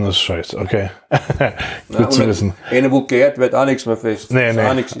 dann ist scheiße, okay. Gut zu wissen. Einer, wo gärt, wird auch nichts mehr fest. Nee.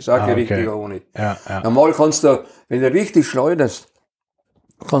 Auch nichts, ist auch kein richtiger Honig. Ja. Normal kannst du, wenn du richtig schleuderst,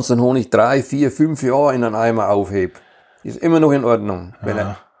 kannst du den Honig 3, 4, 5 Jahre in einen Eimer aufheben. Ist immer noch in Ordnung, wenn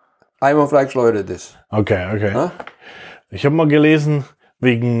er einmal frei geschleudert ist. Okay. Ja? Ich habe mal gelesen,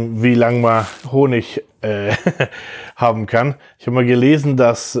 wegen wie lang man Honig haben kann. Ich habe mal gelesen,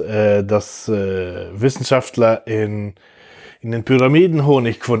 dass Wissenschaftler in in den Pyramiden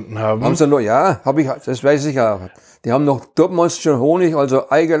Honig gefunden haben. Haben sie noch, ja, das weiß ich auch. Die haben noch damals schon Honig, also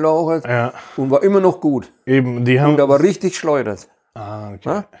eingelagert und war immer noch gut. Eben, die haben. Und aber richtig geschleudert. Okay.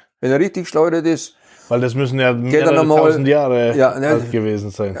 Ja? Wenn er richtig geschleudert ist. Weil das müssen ja mehrere tausend Jahre alt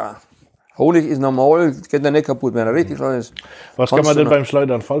gewesen sein. Ja. Honig ist normal, geht ja nicht kaputt, wenn er richtig geschleudert ist. Was kann man denn beim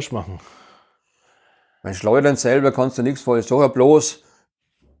Schleudern falsch machen? Beim Schleudern selber kannst du nichts falsch sagen, bloß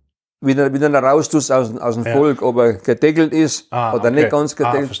wieder raus tust aus dem Volk, ob er gedeckelt ist oder nicht ganz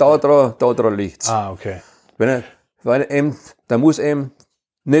gedeckelt, da dran liegt's. Okay. Da muss eben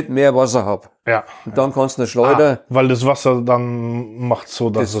nicht mehr Wasser haben. Ja. Und dann kannst du eine Schleuder. Weil das Wasser dann macht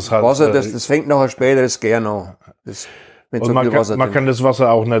so, dass es halt. Wasser, das fängt nachher später das Gär an. Und so man kann das Wasser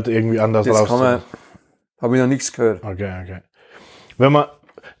auch nicht irgendwie anders rausziehen. Habe ich noch nichts gehört. Okay. Wenn man,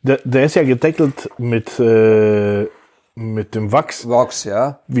 der ist ja gedeckelt mit dem Wachs. Wachs,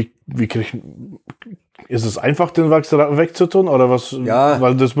 ja. Ist es einfach, den Wachs wegzutun oder was? Ja.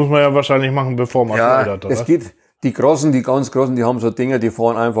 Weil das muss man ja wahrscheinlich machen, bevor man schneidert, oder? Es gibt die ganz Großen, die haben so Dinger, die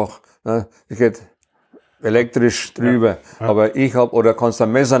fahren einfach, das geht elektrisch drüber. Ja. Aber ich habe, oder kannst du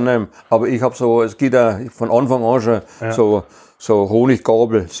ein Messer nehmen, aber ich habe so, es gibt ja von Anfang an schon so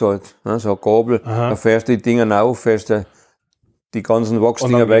Honiggabel, so eine Gabel, da fährst du die Dinger auf, fährst du die ganzen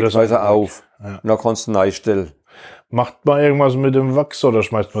Wachsdinger weg, also auf. Ja. Und dann kannst du neu stellen. Macht man irgendwas mit dem Wachs oder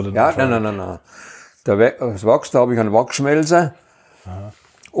schmeißt man den einfach? Nein. Das Wachs, da habe ich einen Wachsschmelzer. Aha.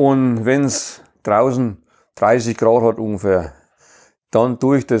 Und wenn es draußen 30 Grad hat ungefähr, dann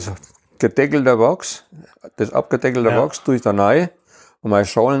tue ich das gedeckelte Wachs, das abgedeckelte Wachs tue ich da rein und meine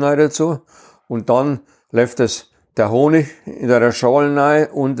Schalen rein dazu. Und dann läuft der Honig in der Schalen rein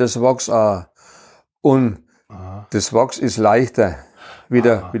und das Wachs auch. Und das Wachs ist leichter wie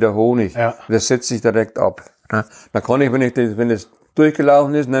der Honig. Ja. Das setzt sich direkt ab. Dann kann ich, wenn es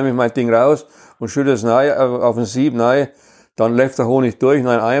durchgelaufen ist, nehme ich mein Ding raus und schütte es rein, auf ein Sieb rein. Dann läuft der Honig durch in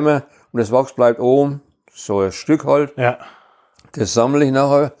einen Eimer und das Wachs bleibt oben, so ein Stück halt. Ja. Das sammle ich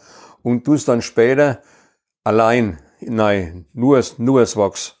nachher und tue es dann später allein rein, nur das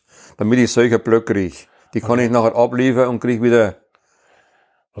Wachs, damit ich solche Blöcke kriege. Die kann ich nachher abliefern und kriege wieder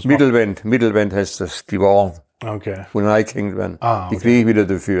Mittelwend heißt das, die Waren, wo reingehängt werden. Die kriege ich wieder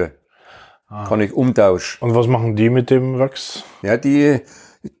dafür. Kann ich umtauschen. Und was machen die mit dem Wachs? Ja, die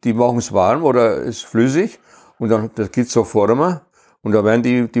machen es warm oder ist flüssig und dann, das gibt so Formen und da werden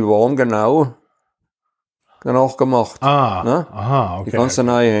die Waren genau danach gemacht. Okay. Die kannst du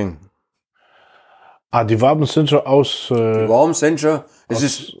reinhängen. Die Waben sind schon aus... Die Waben sind schon, es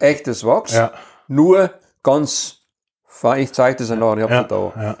ist echtes Wachs, nur ganz fein, ich zeige das ja nachher, ich hab's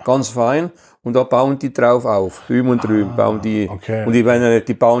da. Ganz fein und da bauen die drauf auf, drüben und drüben bauen die. Okay. Und die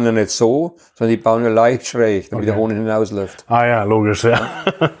bauen ja nicht so, sondern die bauen ja leicht schräg, damit der Honig hinausläuft. Ja, logisch, ja.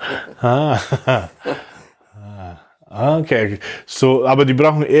 Okay. So, aber die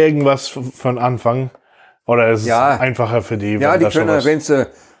brauchen irgendwas von Anfang, oder ist es einfacher für die? Ja, die können,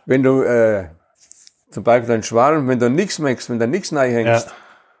 wenn du zum Beispiel einen Schwarm, wenn du nichts machst, wenn du nichts reinhängst,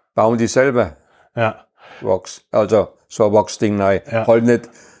 bauen die selber Wachs. Also so ein Wachsding rein. Halt nicht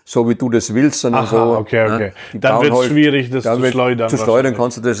so, wie du das willst, sondern so. Okay. Dann wird es schwierig, das zu schleudern. Zu schleudern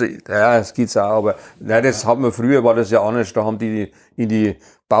kannst du das, das geht's auch, aber das hat man früher, war das ja anders, da haben die in die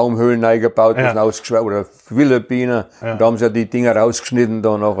Baumhöhlen reingebaut, oder Willebienen, da haben sie ja die Dinger rausgeschnitten,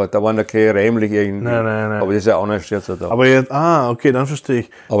 da waren ja keine rämlich irgendwie. Nein. Aber das ist ja anders jetzt da. Aber jetzt, okay, dann verstehe ich.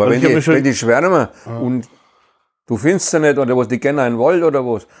 Aber wenn die schwärmen und du findest sie nicht, oder was, die gehen in den Wald oder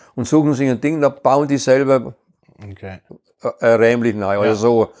was, und suchen sich ein Ding, da bauen die selber rämlich rein, oder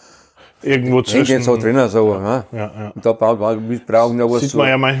so. Irgendwo zwischen. So drinnen, so, Und da wir brauchen ja was. Sieht man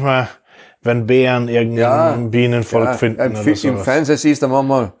ja manchmal, wenn Bären irgendein Bienenvolk finden. Im Fernsehen siehst du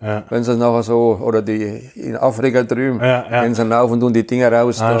manchmal, wenn sie nachher so, oder die in Afrika drüben, gehen sie rauf und tun die Dinger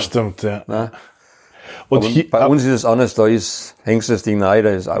raus. Stimmt, Und bei uns ist es anders, hängst du das Ding rein,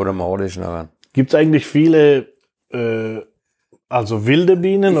 das ist automatisch nachher. Gibt es eigentlich viele, also wilde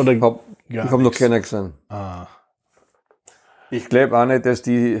Bienen, oder? Ich hab noch keine gesehen. Ich glaube auch nicht, dass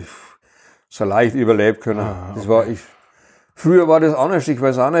die so leicht überleben können. Früher war das anders, ich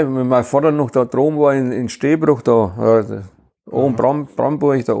weiß auch nicht, wenn mein Vater noch da droben war, in Stehbruch da, oben,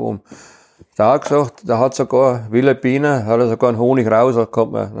 Bramburg da oben. Da hat gesagt, da hat sogar wilde Bienen, hat er sogar einen Honig raus,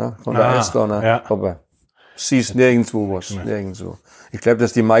 kann er essen da, aber siehst nirgendwo was, nirgendwo. Ich glaube,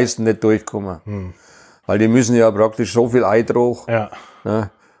 dass die meisten nicht durchkommen. Weil die müssen ja praktisch so viel Eindruck. Ich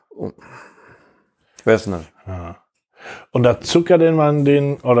weiß nicht. Und der Zucker, den man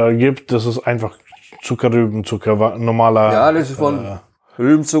gibt, das ist einfach Rübenzucker, normaler. Ja, das ist von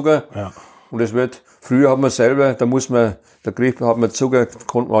Rübenzucker. Und das wird, früher hat man selber, hat man Zucker,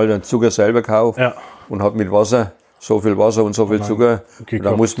 konnte man halt den Zucker selber kaufen und hat mit Wasser so viel Wasser und so viel Zucker.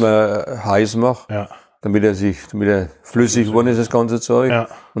 Da muss man heiß machen, damit er flüssig geworden ist, das ganze Zeug. Ja.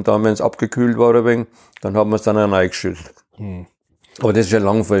 Und dann, wenn es abgekühlt war ein wenig, dann haben wir es dann reingeschüttet. Aber das ist ja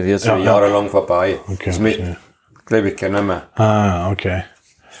lang, jetzt jahrelang vorbei. Okay, das glaube ich, kennen wir. Ah, okay.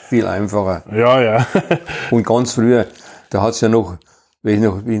 Viel einfacher. Ja. Und ganz früher, da hat's ja noch, wie ich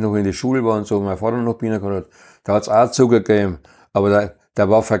noch in der Schule war und so, mein Vater noch Bienen gehabt hat, da hat's auch Zucker gegeben. Aber da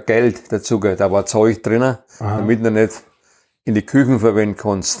war für Geld der Zucker, da war Zeug drinnen, damit du nicht in die Küchen verwenden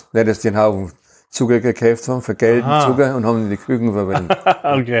kannst. Nicht, dass die einen Haufen Zucker gekauft haben, für Geld und Zucker und haben in die Küchen verwendet.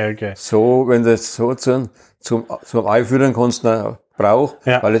 Okay. So, wenn du das so zum Einführen kannst, brauch,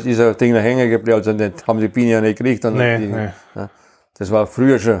 weil es ist ein Ding noch hängen geblieben, also nicht, haben die Bienen ja nicht gekriegt. Nee. Ja, das war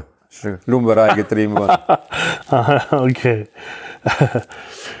früher schon Lumberei getrieben worden. Okay.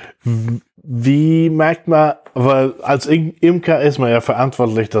 Wie merkt man, weil als Imker ist man ja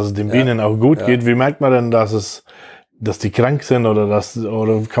verantwortlich, dass es den Bienen auch gut geht. Wie merkt man denn, dass die krank sind oder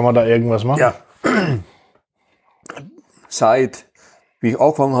kann man da irgendwas machen? Ja. Seit wie ich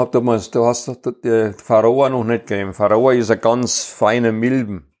angefangen habe damals, du hast die Varroa noch nicht gegeben. Varroa ist ein ganz feiner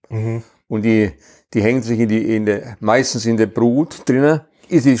Milben. Und die hängt sich meistens in der Brut drinnen.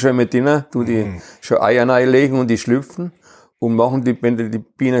 Ist die schon mit drinnen, tu die schon Eier reinlegen und die schlüpfen. Und machen die, wenn die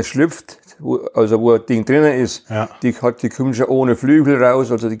Biene schlüpft, wo ein Ding drinnen ist, die kommt schon ohne Flügel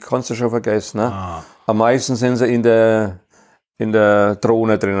raus, also die kannst du schon vergessen. Ne? Am meisten sind sie in der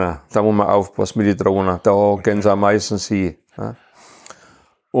Drohne drinnen. Da muss man aufpassen mit den Drohnen. Da gehen sie am meisten hin. Ne?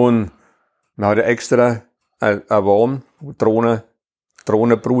 Und man hat ja extra eine Warm, wo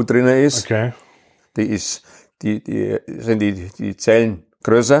Drohnenbrut drinnen ist. Okay. Die sind die Zellen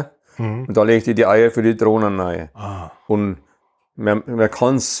größer. Und da legt die Eier für die Drohnen rein. Und man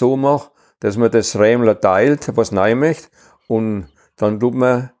kann es so machen, dass man das Rämler teilt, was rein möchte. Und dann tut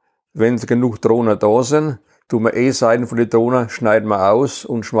man, wenn genug Drohnen da sind, tut man Seiten von den Drohnen, schneidet man aus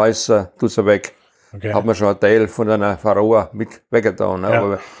und tut sie weg. Okay. Hat man schon einen Teil von einer Varroa mit weggetan.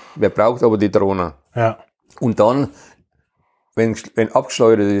 Aber wer braucht aber die Drohnen? Ja. Und dann, wenn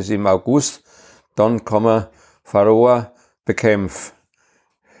abgeschleudert ist im August, dann kann man Varroa bekämpfen.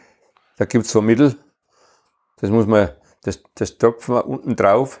 Da gibt's so Mittel, das tropfen wir unten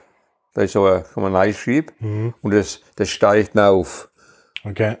drauf, da ist kann man reinschieben, und das steigt auf.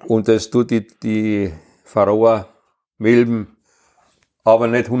 Okay. Und das tut die Varroa Milben, aber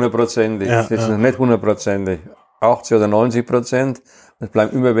nicht 100%. Das ist noch nicht 100%. 80 oder 90%, es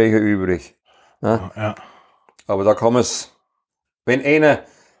bleiben immer welche übrig. Ne? Ja. Aber da kann man es, wenn einer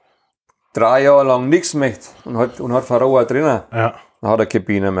 3 Jahre lang nichts möchte und hat Varroa drinnen, dann hat er keine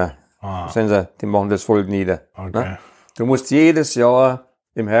Bienen mehr. Die machen das voll nieder. Okay. Ne? Du musst jedes Jahr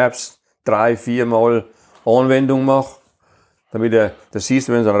im Herbst 3-4 Mal Anwendung machen, damit das siehst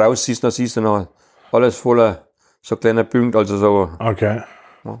du, wenn du rausziehst, dann siehst du noch alles voller so kleiner Punkte, also so. Okay.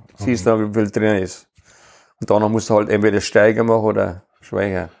 Ja, siehst du, wie viel drin ist. Und danach musst du halt entweder steiger machen oder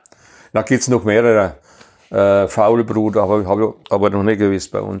schwächer. Dann gibt's noch mehrere Faulbrut, aber noch nicht gewiss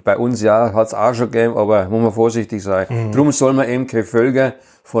bei uns. Bei uns hat's auch schon gegeben, aber muss man vorsichtig sein. Drum soll man eben keine Völker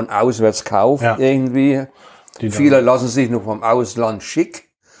von auswärts kaufen, irgendwie. Viele lassen sich noch vom Ausland schicken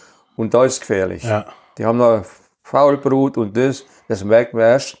und da ist es gefährlich. Ja. Die haben noch Faulbrut und das merkt man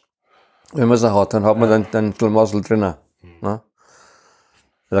erst, wenn man sie hat, dann hat man dann Schlamassel drinnen. Ne?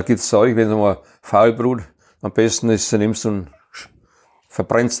 Da gibt's Zeug, wenn du mal Faulbrut, am besten ist, du nimmst und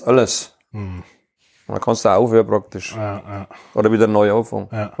verbrennst alles. Dann kannst du aufhören praktisch. Oder wieder neu anfangen.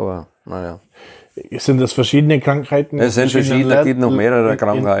 Aber, naja. Sind das verschiedene Krankheiten? Es sind verschiedene, es gibt noch mehrere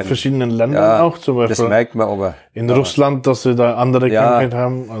Krankheiten. In verschiedenen Ländern auch zum Beispiel? Das merkt man aber. In Russland, dass sie da andere Krankheiten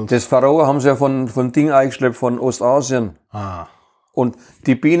haben? Das Varroa haben sie ja von Ding eingeschleppt, von Ostasien. Und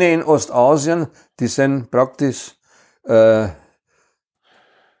die Bienen in Ostasien, die sind praktisch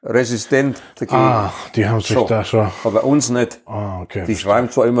resistent dagegen. Die haben sich da schon. Aber bei uns nicht. Okay. Die schreiben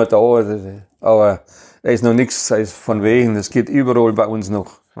zwar immer da, aber da ist noch nichts von wegen. Das geht überall bei uns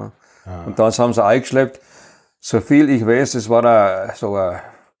noch. Und das haben sie eingeschleppt. So viel ich weiß, es war da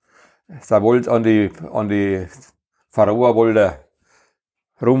wollte an die Varroa wollte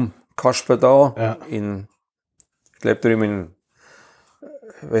rumkasper da. Ich glaube drüben in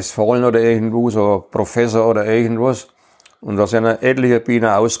Westfalen oder irgendwo, so ein Professor oder irgendwas. Und da sind etliche Bienen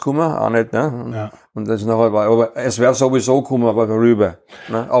ausgekommen, auch nicht, ne? Und das nachher aber es wäre sowieso gekommen, aber rüber,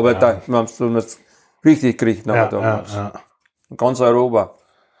 ne? Aber da haben wir es richtig gekriegt, nachher damals. In ganz Europa.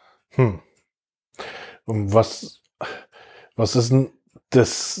 Und was ist denn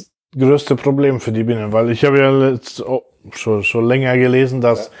das größte Problem für die Bienen? Weil ich habe ja jetzt schon länger gelesen,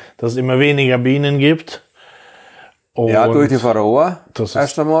 dass es immer weniger Bienen gibt. Und durch die Varroa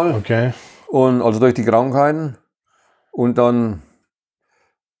erst einmal. Okay. Und also durch die Krankheiten. und dann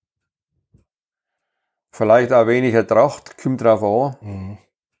vielleicht auch weniger Tracht, kommt drauf an.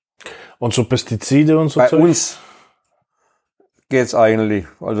 Und so Pestizide und so Bei Zeug? uns geht's eigentlich.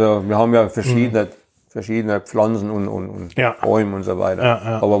 Also wir haben ja verschiedene Pflanzen und Ja. Bäume und so weiter. Ja,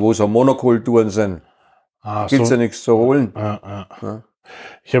 ja. Aber wo so Monokulturen sind, gibt's ja nichts zu holen. Ja.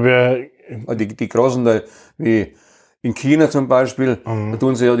 Ich habe ja... Die großen, wie in China zum Beispiel, da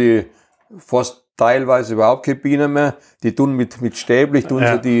tun sie ja die fast teilweise überhaupt keine Bienen mehr. Die tun mit Stäblich,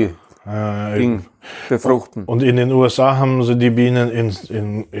 sie die Ding befruchten. Und in den USA haben sie die Bienen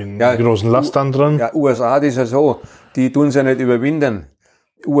in großen Lastern drin. Ja, USA, das ist ja so, die tun sie ja nicht überwinden.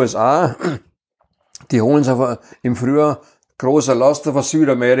 USA, die holen sie im Frühjahr großer Laster von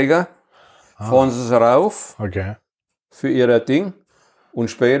Südamerika, fahren sie rauf Okay. für ihr Ding und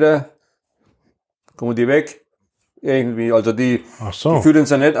später kommen die weg. Irgendwie, also die führen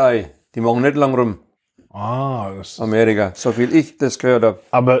sie nicht ein. Die machen nicht lang rum. Amerika, so viel ich das gehört habe.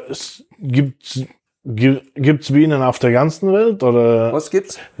 Aber gibt's Bienen auf der ganzen Welt oder? Was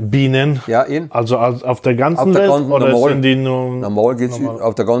gibt's? Bienen. Ja, Also auf der ganzen Welt oder normal, sind die nur? Normal gibt's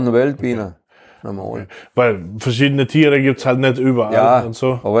auf der ganzen Welt Bienen. Normal. Okay. Weil verschiedene Tiere gibt's halt nicht überall. Ja, und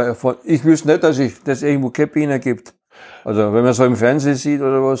so. Aber ich wüsste nicht, dass es irgendwo keine Bienen gibt. Also wenn man so im Fernsehen sieht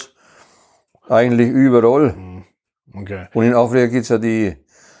oder was, eigentlich überall. Okay. Und in Afrika gibt's ja wie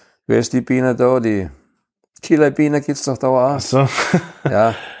ist die Biene da? Die Killerbiene gibt's doch da auch. Ach so.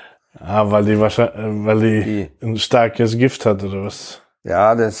 Ja. Weil die ein starkes Gift hat, oder was?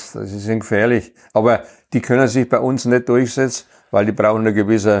 Ja, das ist gefährlich. Aber die können sich bei uns nicht durchsetzen, weil die brauchen eine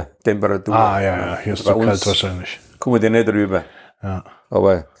gewisse Temperatur. Ja, hier ist es kalt wahrscheinlich. Kommen die nicht rüber. Ja.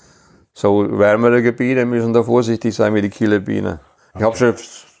 Aber so wärmere Gebiete müssen da vorsichtig sein wie die Killerbiene. Okay. Ich habe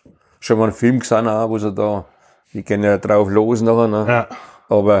schon mal einen Film gesehen, wo sie da, die gehen ja drauf los nachher. Ne? Ja.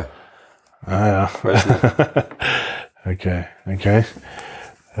 Aber. Ja. Okay.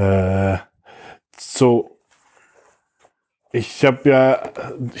 So, ich habe ja,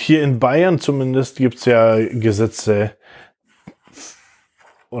 hier in Bayern zumindest gibt's ja Gesetze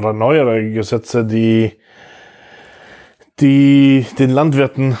oder neuere Gesetze, die den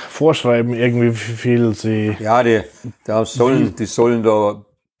Landwirten vorschreiben, irgendwie wie viel sie... Ja, die sollen da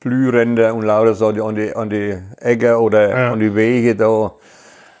Blühränder und lauter so an die Äcker oder an die Wege da.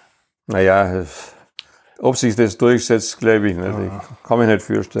 Naja, ob sich das durchsetzt, glaube ich nicht. Ich kann mich nicht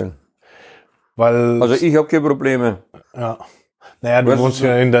vorstellen. Also ich habe keine Probleme. Ja. Naja, du wohnst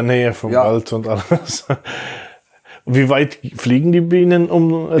ja in der Nähe vom Wald und alles. Wie weit fliegen die Bienen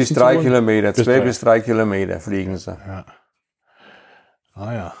bis 3 Kilometer, 2 bis 3 Kilometer fliegen sie. Ja.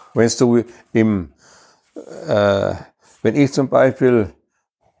 Ja. Wenn du wenn ich zum Beispiel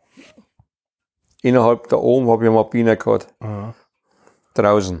innerhalb da oben habe ich mal Bienen gehabt.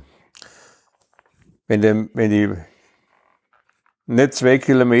 Draußen. Wenn die nicht 2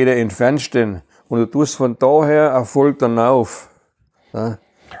 Kilometer entfernt stehen und du tust von daher Erfolg dann auf, dann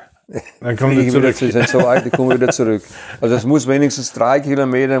kommen die zurück. Die sind so alt, die kommen wieder zurück. Also es muss wenigstens 3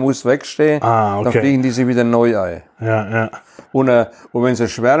 Kilometer muss wegstehen, dann fliegen die sich wieder neu ein. Ja. Und wenn sie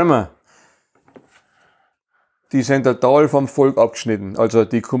schwärmen, die sind total vom Volk abgeschnitten. Also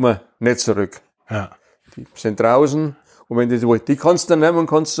die kommen nicht zurück. Ja. Die sind draußen und wenn die kannst du nehmen und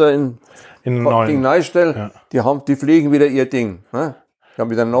kannst du in Ding reinstellen, die fliegen wieder ihr Ding. Ne? Die haben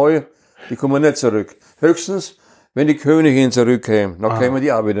wieder neu, die kommen nicht zurück. Höchstens, wenn die Königin zurückkämen, dann kämen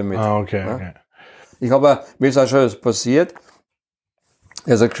die auch wieder mit. Okay. Mir ist auch schon passiert,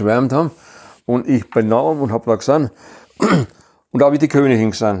 dass sie geschwärmt haben und ich bin da und hab da gesehen und da habe ich die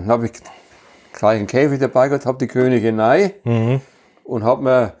Königin gesehen. Dann habe ich gleich einen Käfig dabei gehabt, habe die Königin rein und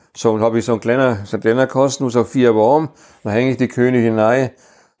habe so einen kleinen Kasten, so 4 warm, dann hänge ich die Königin rein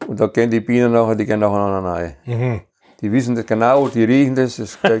und da gehen die Bienen nachher rein. Die wissen das genau, die riechen das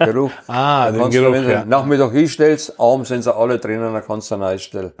ist der Geruch. Den Geruch, wenn du Nachmittag hinstellst, abends sind sie alle drinnen, dann kannst du dann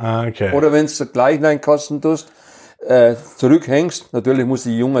reinstellen. Okay. Oder wenn du gleich in einen Kasten tust, zurückhängst, natürlich muss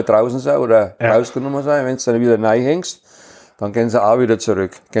die Junge draußen sein oder rausgenommen sein, wenn du dann wieder reinhängst, dann gehen sie auch wieder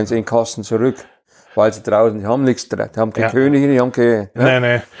zurück, gehen sie in den Kasten zurück, weil sie draußen, die haben nichts, die haben keine Königin, die haben keine...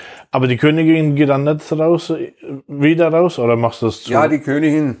 Nee. Aber die Königin geht dann nicht wieder raus, oder machst du das zu? Ja, die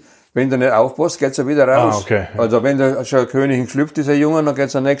Königin, wenn du nicht aufpasst, geht sie wieder raus. Okay. Also wenn da schon eine Königin schlüpft, dieser Junge, dann geht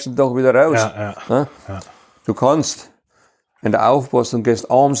sie am nächsten Tag wieder raus. Ja. Du kannst, wenn du aufpasst und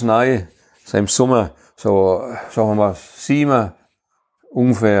gehst abends rein, so im Sommer, so, sagen wir mal, 7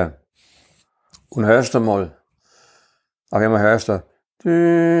 ungefähr, und hörst du mal, auch immer hörst du,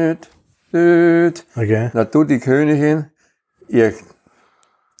 Okay. dann tut die Königin ihr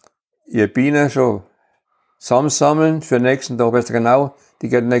Bienen schon zusammensammeln für den nächsten Tag, weißt du genau, die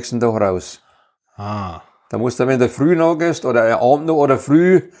geht den nächsten Tag raus. Da musst du, wenn du früh noch gehst, oder Abend noch, oder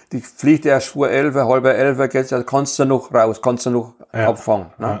früh, die fliegt erst vor 11, halb 11 geht's, ja, kannst du noch raus, kannst du noch abfangen.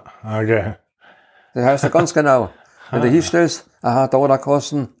 Ne? Okay. Das heißt ja ganz genau. Wenn du hinstellst, aha, da der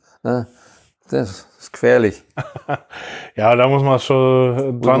Kasten, ne, das ist gefährlich. Ja, da muss man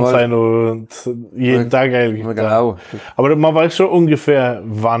schon dran sein und jeden Tag eigentlich. Genau. Aber man weiß schon ungefähr,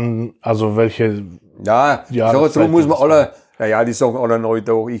 wann, also welche. Ja, darum muss man alle, die sagen alle neu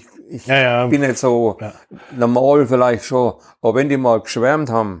da. Ich bin nicht so normal vielleicht schon, aber wenn die mal geschwärmt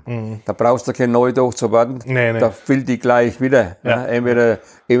haben, da brauchst du kein Neudach zu warten. Nee. Da füllt die gleich wieder. Ja. Entweder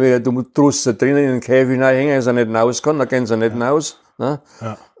du tust sie drinnen in den Käfig reinhängen, dass er nicht raus kann, dann gehen sie nicht raus. Ne?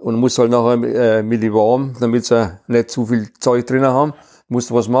 Ja. Und musst halt nachher mit die warm, damit sie nicht zu viel Zeug drinnen haben,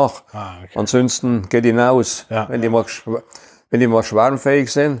 musst du was machen. Okay. Ansonsten geht die hinaus. Ja. Wenn die mal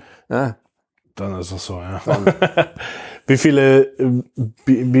schwarmfähig sind, ne? Dann ist es so, ja. Wie viele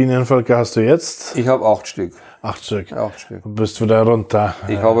Bienenvölker hast du jetzt? Ich habe 8 Stück. 8 Stück? 8 Stück. Du bist wieder runter.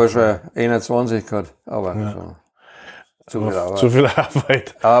 Ich habe schon 21 gehabt, aber zu viel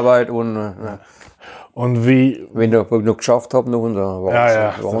Arbeit. Arbeit und... Und wie... Wenn ich noch geschafft habe, noch unser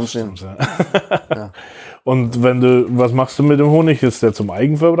Wahnsinn. Stimmt, ja. Und was machst du mit dem Honig? Ist der zum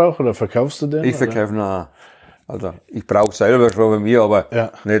Eigenverbrauch oder verkaufst du den? Ich verkaufe ihn. Also ich brauche selber schon bei mir, aber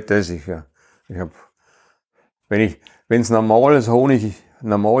nicht das. Ich habe, wenn es normales Honig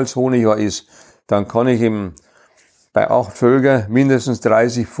ist, dann kann ich bei 8 Völkern mindestens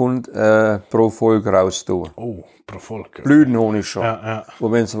 30 Pfund pro Volk raus tun. Oh, pro Volk. Blütenhonig schon. Ja.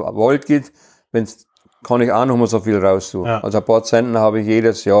 Und wenn es Wald gibt, kann ich auch noch mal so viel raus tun. Ja. Also ein paar Zentner habe ich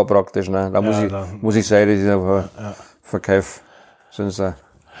jedes Jahr praktisch. Ne? Da muss ich sagen, das ist einfach Verkauf.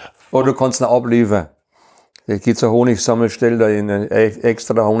 Oder du kannst ihn abliefern. Da gibt's eine Honigsammelstelle, da in eine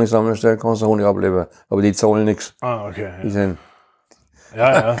extra Honigsammelstelle kannst du Honig abliefern. Aber die zahlen nichts. Ah, okay. Die sind,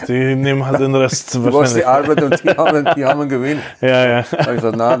 die nehmen halt den Rest wahrscheinlich. Du hast die Arbeit und die haben einen Gewinn. Ja. Da habe ich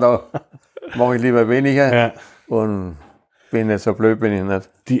gesagt, nein, da mache ich lieber weniger. Ja. Und bin nicht so blöd, bin ich nicht.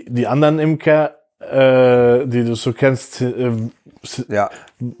 Die anderen Imker, die du so kennst,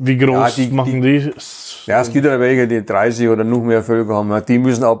 wie groß machen die? Ja, es gibt ja welche, die 30 oder noch mehr Völker haben. Die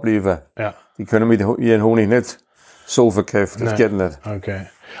müssen abliefern. Ja. Die können mit ihren Honig nicht so verkaufen. Das geht nicht. Okay.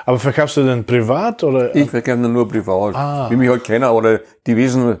 Aber verkaufst du den privat oder? Ich verkaufe den nur privat. Wie mich halt kennen oder die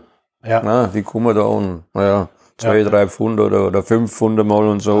wissen, die kommen da und 2, 3 Pfund oder 5 Pfund mal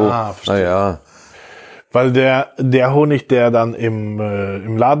und so. Verstehe. Weil der Honig, der dann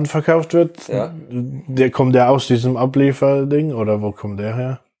im Laden verkauft wird, kommt der aus diesem Ablieferding oder wo kommt der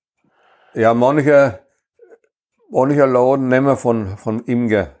her? Ja, mancher Laden nehmen von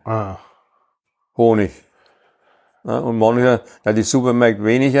Imker Honig. Ja, und manche, die Supermärkte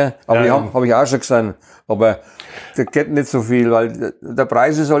weniger, aber hab ich auch schon gesehen. Aber da geht nicht so viel, weil der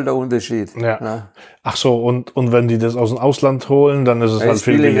Preis ist halt der Unterschied. Ja. Ach so, und wenn die das aus dem Ausland holen, dann ist es halt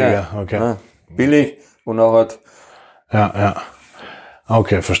viel billiger. Okay. Ja, billig und auch halt. Ja.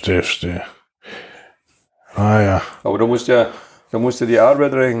 Okay, verstehe. Ja. Aber da musst du die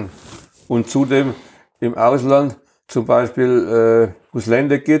Arbeit rechnen. Und zudem im Ausland, zum Beispiel, wo es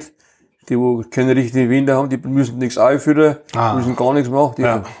Länder gibt, die wo keine richtigen Winter haben, die müssen nichts einfüttern, müssen gar nichts machen, die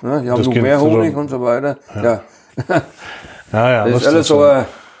haben noch mehr Honig und so weiter. Ja. Das ist alles so,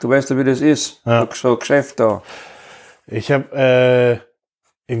 du weißt ja, wie das ist, so ein Geschäft da. Ich habe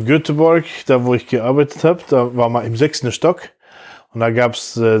in Göteborg, da wo ich gearbeitet habe, da war man im 6. Stock und da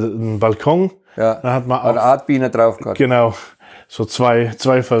gab's einen Balkon. Ja, da hat man auch eine Art Biene drauf gehabt. Genau, so zwei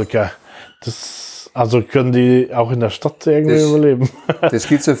Völker. Also können die auch in der Stadt irgendwie überleben? Das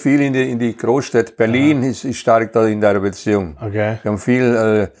gibt so viel in die Großstadt. Berlin ist stark da in der Beziehung. Okay. Die haben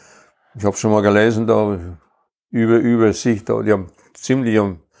viel, ich habe schon mal gelesen, da über sich, da, die haben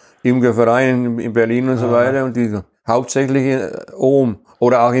Imkervereine in Berlin und so weiter und die hauptsächlich oben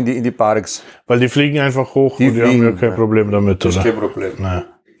oder auch in die Parks. Weil die fliegen einfach hoch und die haben ja kein Problem damit, das oder? Das ist kein Problem. Nein.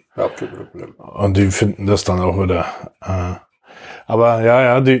 Überhaupt kein Problem. Und die finden das dann auch wieder. Aber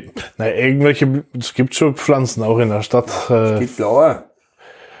es gibt schon Pflanzen auch in der Stadt. Es gibt Blaue.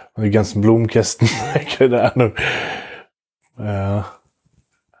 Und die ganzen Blumenkästen, keine Ahnung. Ja,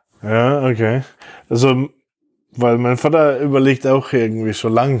 okay. Also, weil mein Vater überlegt auch irgendwie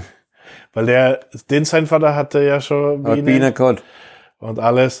schon lang. Weil sein Vater hatte ja schon Bienen gehabt. Und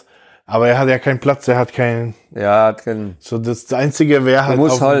alles. Aber er hat ja keinen Platz, er hat keinen. Ja, hat keinen. So, das Einzige wäre halt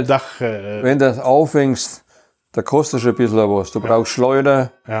auf dem Dach. Wenn du das aufhängst, da kostet schon ein bisschen was. Du brauchst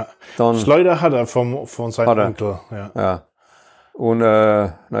Schleuder. Ja. Dann Schleuder hat er von seinem Onkel. Ja. Und,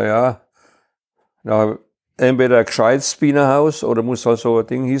 entweder ein gescheites Bienenhaus oder musst halt so ein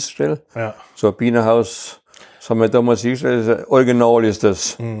Ding hinstellen. Ja. So ein Bienenhaus, Das haben wir damals hingestellt, das Original ist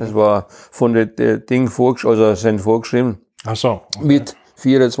das. Das war von den Ding vorgeschrieben, also sind vorgeschrieben. Ach so. Okay. Mit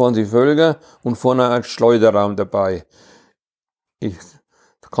 24 Völker und vorne ein Schleuderraum dabei. Da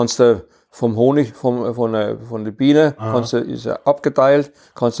kannst du vom Honig, von der Biene, ist er abgeteilt,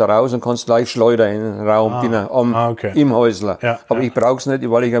 kannst du raus und kannst gleich schleudern in den Raum, okay. im Häusler. Ja, aber ich brauch's nicht,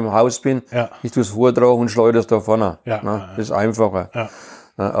 weil ich im Haus bin. Ja. Ich tue es vortragen und schleuder's da vorne. Ja, das ist einfacher. Ja.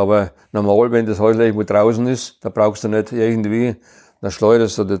 Aber normal, wenn das Häusler irgendwo draußen ist, da brauchst du nicht irgendwie, dann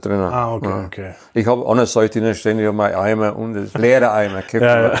schleuderst du da drinnen. Okay. Ich habe anders Seite ständig auf meinen Eimer und das leere Eimer.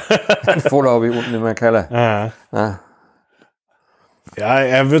 Voll habe ich unten in meinem Keller. Ja,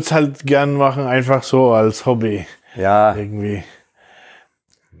 er wird's halt gern machen, einfach so als Hobby. Ja. Irgendwie.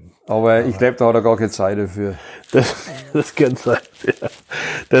 Aber ich glaube, da hat er gar keine Zeit dafür. Das kann sein, ja.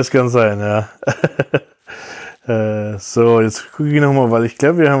 Das kann sein, ja. So, jetzt gucke ich nochmal, weil ich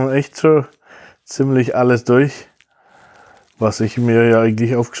glaube, wir haben echt schon ziemlich alles durch, was ich mir ja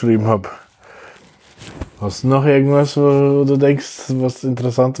eigentlich aufgeschrieben habe. Hast du noch irgendwas, wo du denkst, was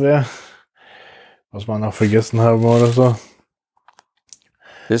interessant wäre? Was wir noch vergessen haben oder so?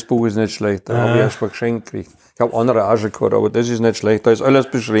 Das Buch ist nicht schlecht, da habe ich erst mal geschenkt gekriegt. Ich habe andere auch schon gehabt, aber das ist nicht schlecht, da ist alles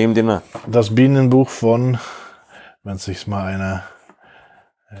beschrieben drin. Das Bienenbuch von, wenn sich's mal einer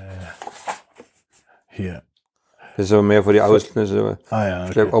hier. Das ist aber mehr für die Ausländer. Ja,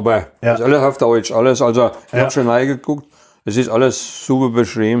 okay. Aber das ist alles auf Deutsch, alles. Also ich habe schon reingeguckt, es ist alles super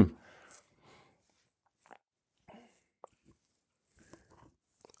beschrieben.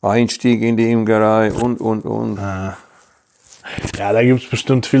 Einstieg in die Imkerei und. Ja, da gibt's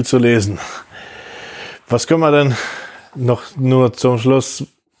bestimmt viel zu lesen. Was können wir denn noch nur zum Schluss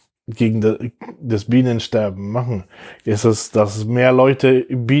gegen das Bienensterben machen? Ist es, dass mehr Leute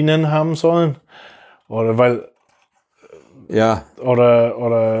Bienen haben sollen? Oder weil... Ja.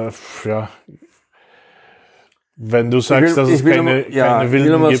 Oder ja... Wenn du sagst, dass es keine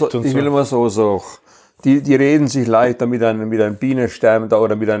Wilden gibt und so. Ich will immer so sagen. Die reden sich leicht mit einem Bienensterben da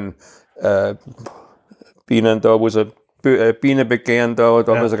oder mit einem Bienen da, wo sie Bienen begehren da,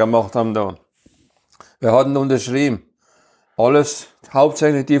 was sie gemacht haben da. Wir hatten unterschrieben. Alles,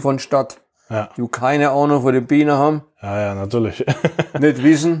 hauptsächlich die von Stadt. Ja. Die keine Ahnung von den Bienen haben. Ja, natürlich. Nicht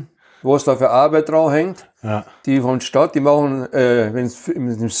wissen, was da für Arbeit drauf hängt. Ja. Die von Stadt, die machen,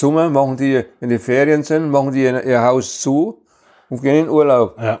 im Sommer machen die, wenn die Ferien sind, machen die ihr Haus zu und gehen in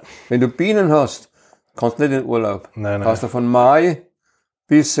Urlaub. Ja. Wenn du Bienen hast, kannst du nicht in Urlaub. Nein. Hast du von Mai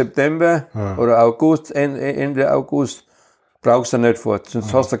bis September oder August, Ende August, brauchst du nicht fort.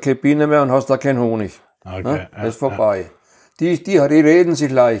 Sonst hast du keine Bienen mehr und hast da keinen Honig. Okay. Das ist vorbei. Die reden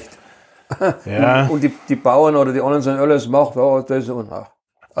sich leicht. Ja. Und die Bauern oder die anderen sind alles macht, das und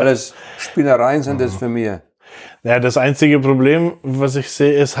alles Spinnereien sind das für mich. Ja, das einzige Problem, was ich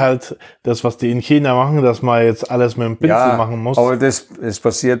sehe, ist halt das, was die in China machen, dass man jetzt alles mit dem Pinsel machen muss. Aber das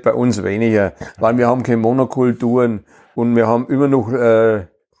passiert bei uns weniger, weil wir haben keine Monokulturen und wir haben immer noch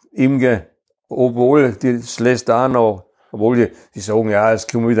Imker, obwohl das lässt auch noch, obwohl die sagen, ja, es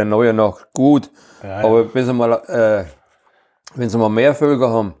kommt wieder neue nach, gut. Ja. Aber wenn sie mal mehr Völker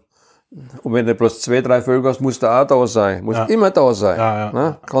haben, und wenn du bloß 2, 3 Völker hast, musst du auch da sein. Musst immer da sein. Ja.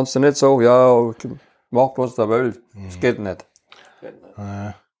 Ne? Kannst du nicht sagen, ja, mach was der Welt. Das geht nicht.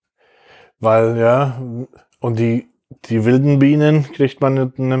 Weil, und die wilden Bienen kriegt man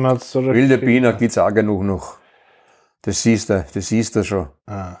nicht mehr zurück. Wilde Bienen gibt's auch genug noch. Das siehst du schon.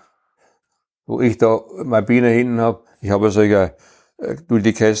 Wo ich da meine Bienen hinten hab, ich habe solche, durch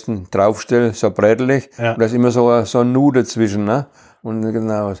die Kästen draufstelle, so brätelig, und da ist immer so ein Nu dazwischen, ne? Und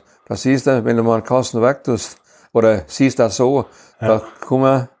genau, da siehst du, wenn du mal einen Kasten weg tust, oder siehst du so, da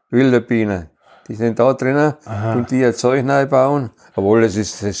kommen wilde Bienen. Die sind da drinnen und die ihr Zeug neu bauen, obwohl das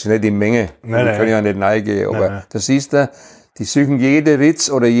ist nicht die Menge. Die können ja nicht neu gehen, aber da siehst du, die suchen jede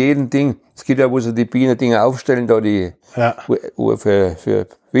Ritz oder jeden Ding. Es gibt ja, wo sie die Bienen-Dinge aufstellen, da die, für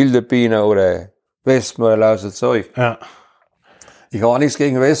wilde Bienen oder Wespen oder lauter Zeug. Ja. Ich habe auch nichts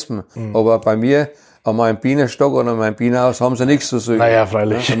gegen Wespen, aber bei mir, an meinem Bienenstock oder an meinem Bienenhaus haben sie nichts zu suchen. Naja,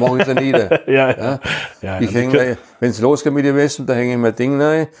 freilich. Ja, dann mache ich sie nieder. Ich hänge, wenn es losgeht mit den Wespen, da hänge ich mir ein Ding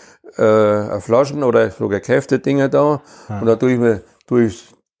rein, Flaschen oder sogar Käfte-Dinger da, und da tue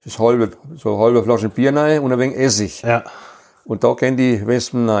ich so halbe Flaschen Bier rein und ein wenig Essig. Ja. Und da gehen die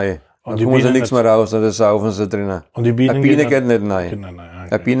Wespen rein. Und da kommen sie nichts mehr raus, da saufen sie drinnen. Und die Bienen eine Biene geht nicht rein. Okay.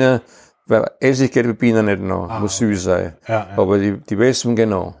 Eine Biene, weil Essig geht bei Bienen nicht noch, muss süß sein. Aber die Wespen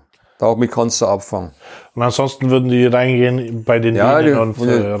genau. Damit kannst du abfangen. Und ansonsten würden die reingehen bei den Bienen und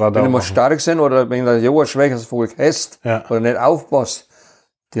Radau wenn die mal machen. stark sind oder wenn du ein schwächeres Volk hast oder nicht aufpasst,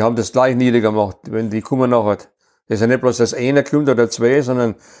 die haben das gleich niedergemacht, wenn die kommen nachher. Das ist ja nicht bloß, dass einer kommt oder 2,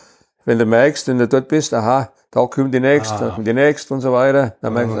 sondern wenn du merkst, wenn du dort bist, aha, da kommt die nächste, dann kommt die nächste und so weiter,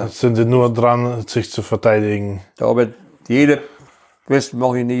 dann merkst du, Sind die nur dran, sich zu verteidigen? da wird jede Wespen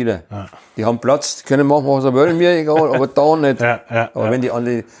mache ich nieder. Ja. Die haben Platz, die können machen, was sie wollen, mir egal, aber da nicht. Aber wenn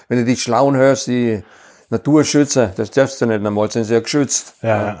du die Schlauen hörst, die Naturschützer, das darfst du nicht, normal sind sie ja geschützt.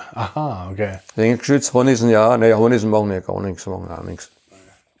 Ja. Aha, okay. Sind geschützt, Hornissen, ja, ne, Hornissen machen ja gar nichts, machen auch nichts.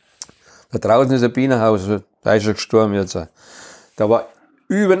 Da draußen ist ein Bienenhaus, da ist schon gestorben jetzt. Da war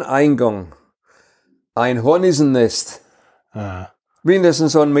über den Eingang ein Hornissennest.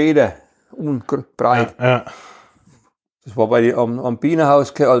 Mindestens so 1 Meter breit. Ja. Das war bei am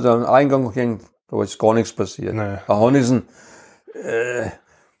Bienenhaus, also am Eingang, da ist gar nichts passiert. Nee. Ein Hornissen,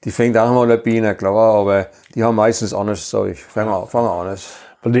 die fängt auch mal eine Biene, klar, aber die haben meistens anderes Zeug. Fangen anders.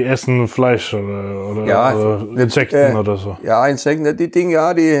 Weil die essen Fleisch oder Insekten oder so. Ja, Insekten, die Dinge,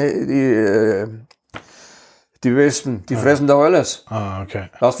 ja, die Wespen, die fressen da alles.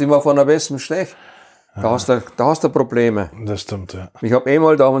 Okay. Lass dich mal von der Wespen stechen. Da hast du Probleme. Das stimmt, ja. Ich habe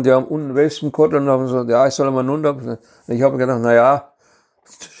einmal da und die haben unten Wespen gehabt und haben gesagt, ja, ich soll mal runter. Ich habe gedacht, naja,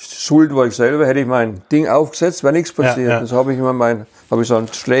 schuld war ich selber, hätte ich mein Ding aufgesetzt, wäre nichts passiert. Ja. Das habe ich immer so einen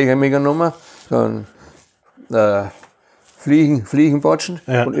Schläger mitgenommen, so einen Fliegenbatschen.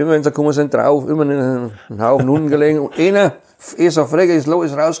 Ja. Und immer wenn sie gekommen sind drauf, immer in einen Haufen unten gelegen. Und einer, so frech ist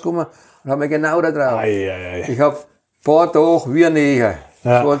rausgekommen und hat mir genau da drauf. Ich habe ein paar Tage wie ein Neger.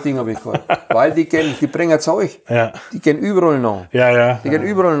 Ja. So ein Ding habe ich gehabt. Weil die bringen Zeug. Ja. Die gehen überall nach. Die gehen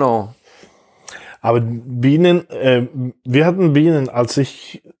überall nach. Aber Bienen, wir hatten Bienen, als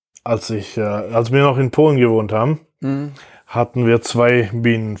wir noch in Polen gewohnt haben, hatten wir 2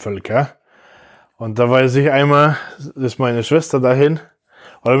 Bienenvölker. Und da weiß ich einmal, ist meine Schwester dahin.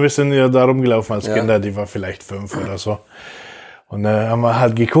 Oder wir sind ja da rumgelaufen als Kinder, die war vielleicht 5 oder so. Und dann haben wir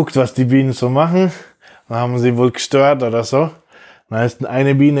halt geguckt, was die Bienen so machen. Dann haben sie wohl gestört oder so. Dann ist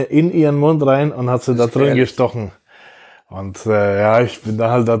eine Biene in ihren Mund rein und hat sie da drin gestochen. Und ich bin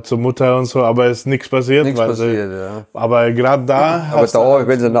da halt da zur Mutter und so, aber ist nichts passiert. Aber gerade da... Aber da,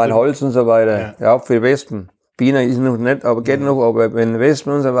 wenn sie in ein Holz und so weiter, ja, für Wespen. Biene ist noch nicht, aber geht noch, aber wenn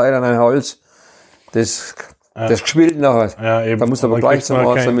Wespen und so weiter in ein Holz, das geschwillt nachher. Ja, eben. Da musst du aber gleich zum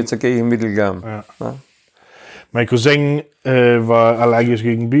Arzt, damit sie Gegenmittel geben. Ja. Mein Cousin war allergisch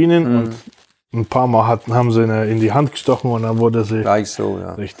gegen Bienen und ein paar Mal haben sie in die Hand gestochen und dann wurde sie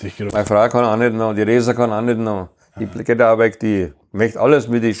richtig groß. Meine Frau kann auch nicht noch, die Resa kann auch nicht noch. Die geht auch weg, die möchte alles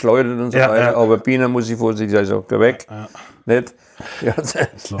mit, die schleudert und so weiter, aber Bienen muss ich vorsichtig sein, so, geh weg. Nicht? Die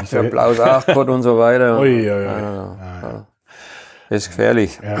hat ein blaues Auge gehabt und so weiter. Das ist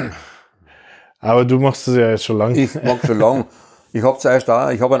gefährlich. Ja. Aber du machst es ja jetzt schon lange. Ich mach schon lange. Ich habe zuerst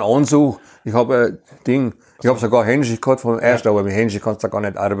ich habe einen Anzug, ich habe ein Ding, ich habe sogar Händchen gehabt von erst, aber mit Händchen kannst du gar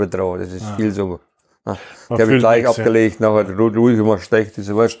nicht arbeiten drauf, das ist viel so. Die habe ich gleich abgelegt, nachher ruhig immer steckt,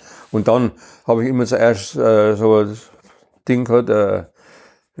 so was. Und dann habe ich immer zuerst so ein Ding gehabt,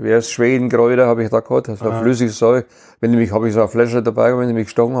 wie heißt Schwedenkräuter habe ich da gehabt, das war flüssiges Zeug. Habe ich so eine Flasche dabei, wenn ich mich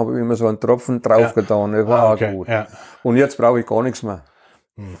gestochen habe, habe ich immer so einen Tropfen drauf getan, das war auch gut. Ja. Und jetzt brauche ich gar nichts mehr.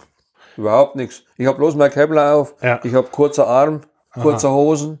 Überhaupt nichts. Ich habe bloß mein Käppel auf, ich habe kurzer Arm, kurze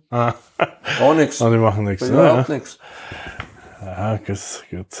Hosen, gar nichts. Und die machen nichts. Überhaupt nichts. Ja,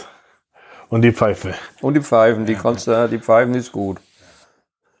 gut. Und die Pfeife. Und die Pfeifen, die Pfeifen ist gut.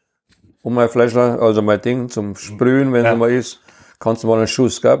 Und mein Fläschler, also mein Ding zum Sprühen, wenn es mal ist, kannst du mal einen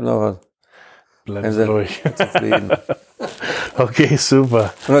Schuss geben, nachher bleibst du ruhig. Zufrieden. Okay,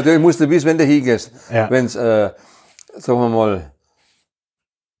 super. Und natürlich musst du wissen, wenn du hingehst, wenn es, sagen wir mal,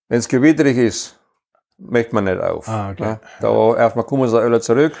 wenn es gewitterig ist, möchte man nicht auf. Okay. Da erstmal kommen sie alle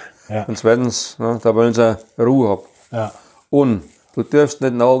zurück und zweitens, da wollen sie Ruhe haben. Ja. Und du darfst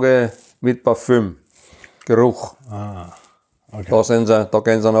nicht nachgehen mit Parfüm, Geruch. Okay. Da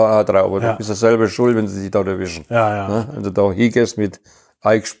gehen sie noch drauf. Du bist ja selber schuld, wenn sie dich da erwischen. Wenn du da hingehst mit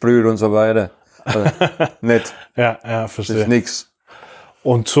eingesprüht und so weiter. Also, nicht. Ja, verstehe. Das ist nichts.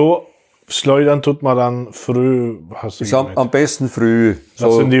 Und so schleudern tut man dann früh, hast du am besten früh.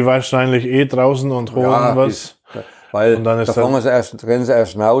 Da sind die wahrscheinlich draußen und holen was. Weil und dann da rennen sie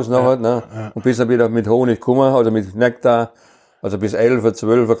erst raus nachher, und bis dann wieder mit Honig kommen, oder mit Nektar, also bis 11,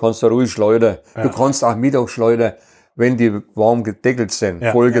 12 kannst du ruhig schleudern. Du kannst auch Mittag schleudern, wenn die warm gedeckelt sind,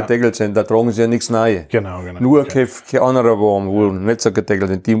 voll gedeckelt sind, da tragen sie ja nichts rein. Genau. Nur kein anderer warm, wo nicht so gedeckelt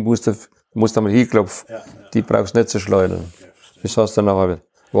sind, die musst du mal hinklopfen, die brauchst du nicht zu schleudern. Das hast du nachher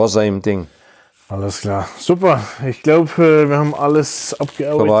Wasser im Ding. Alles klar. Super. Ich glaube, wir haben alles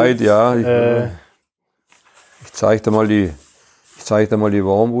abgearbeitet. Soweit, ja. Ich zeige dir mal die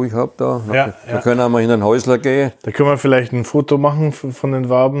Waben, wo ich habe da. Wir können auch mal in ein Häusler gehen. Da können wir vielleicht ein Foto machen von den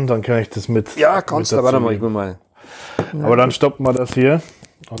Waben, dann kann ich das mit. Ja, kannst du, warte mal, ich will mal. Aber dann stoppen wir das hier.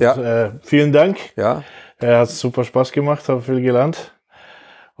 Und, Ja. vielen Dank. Ja. Hat super Spaß gemacht, habe viel gelernt.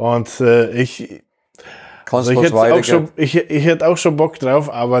 Und ich hätte auch schon Bock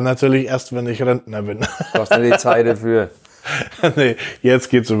drauf, aber natürlich erst, wenn ich Rentner bin. Du hast nicht die Zeit dafür. Nee, jetzt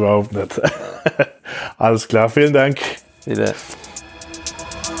geht's überhaupt nicht. Alles klar, vielen Dank. Bitte.